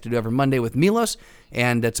podcast I do every Monday with Milos,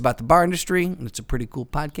 and it's about the bar industry, and it's a pretty cool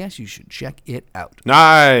podcast. You should check it out.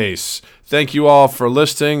 Nice. Thank you all for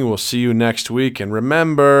listening. We'll see you next week. And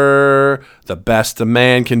remember, the best a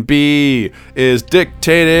man can be is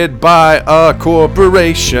dictated by a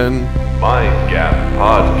corporation. Mind Gap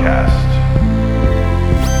Podcast.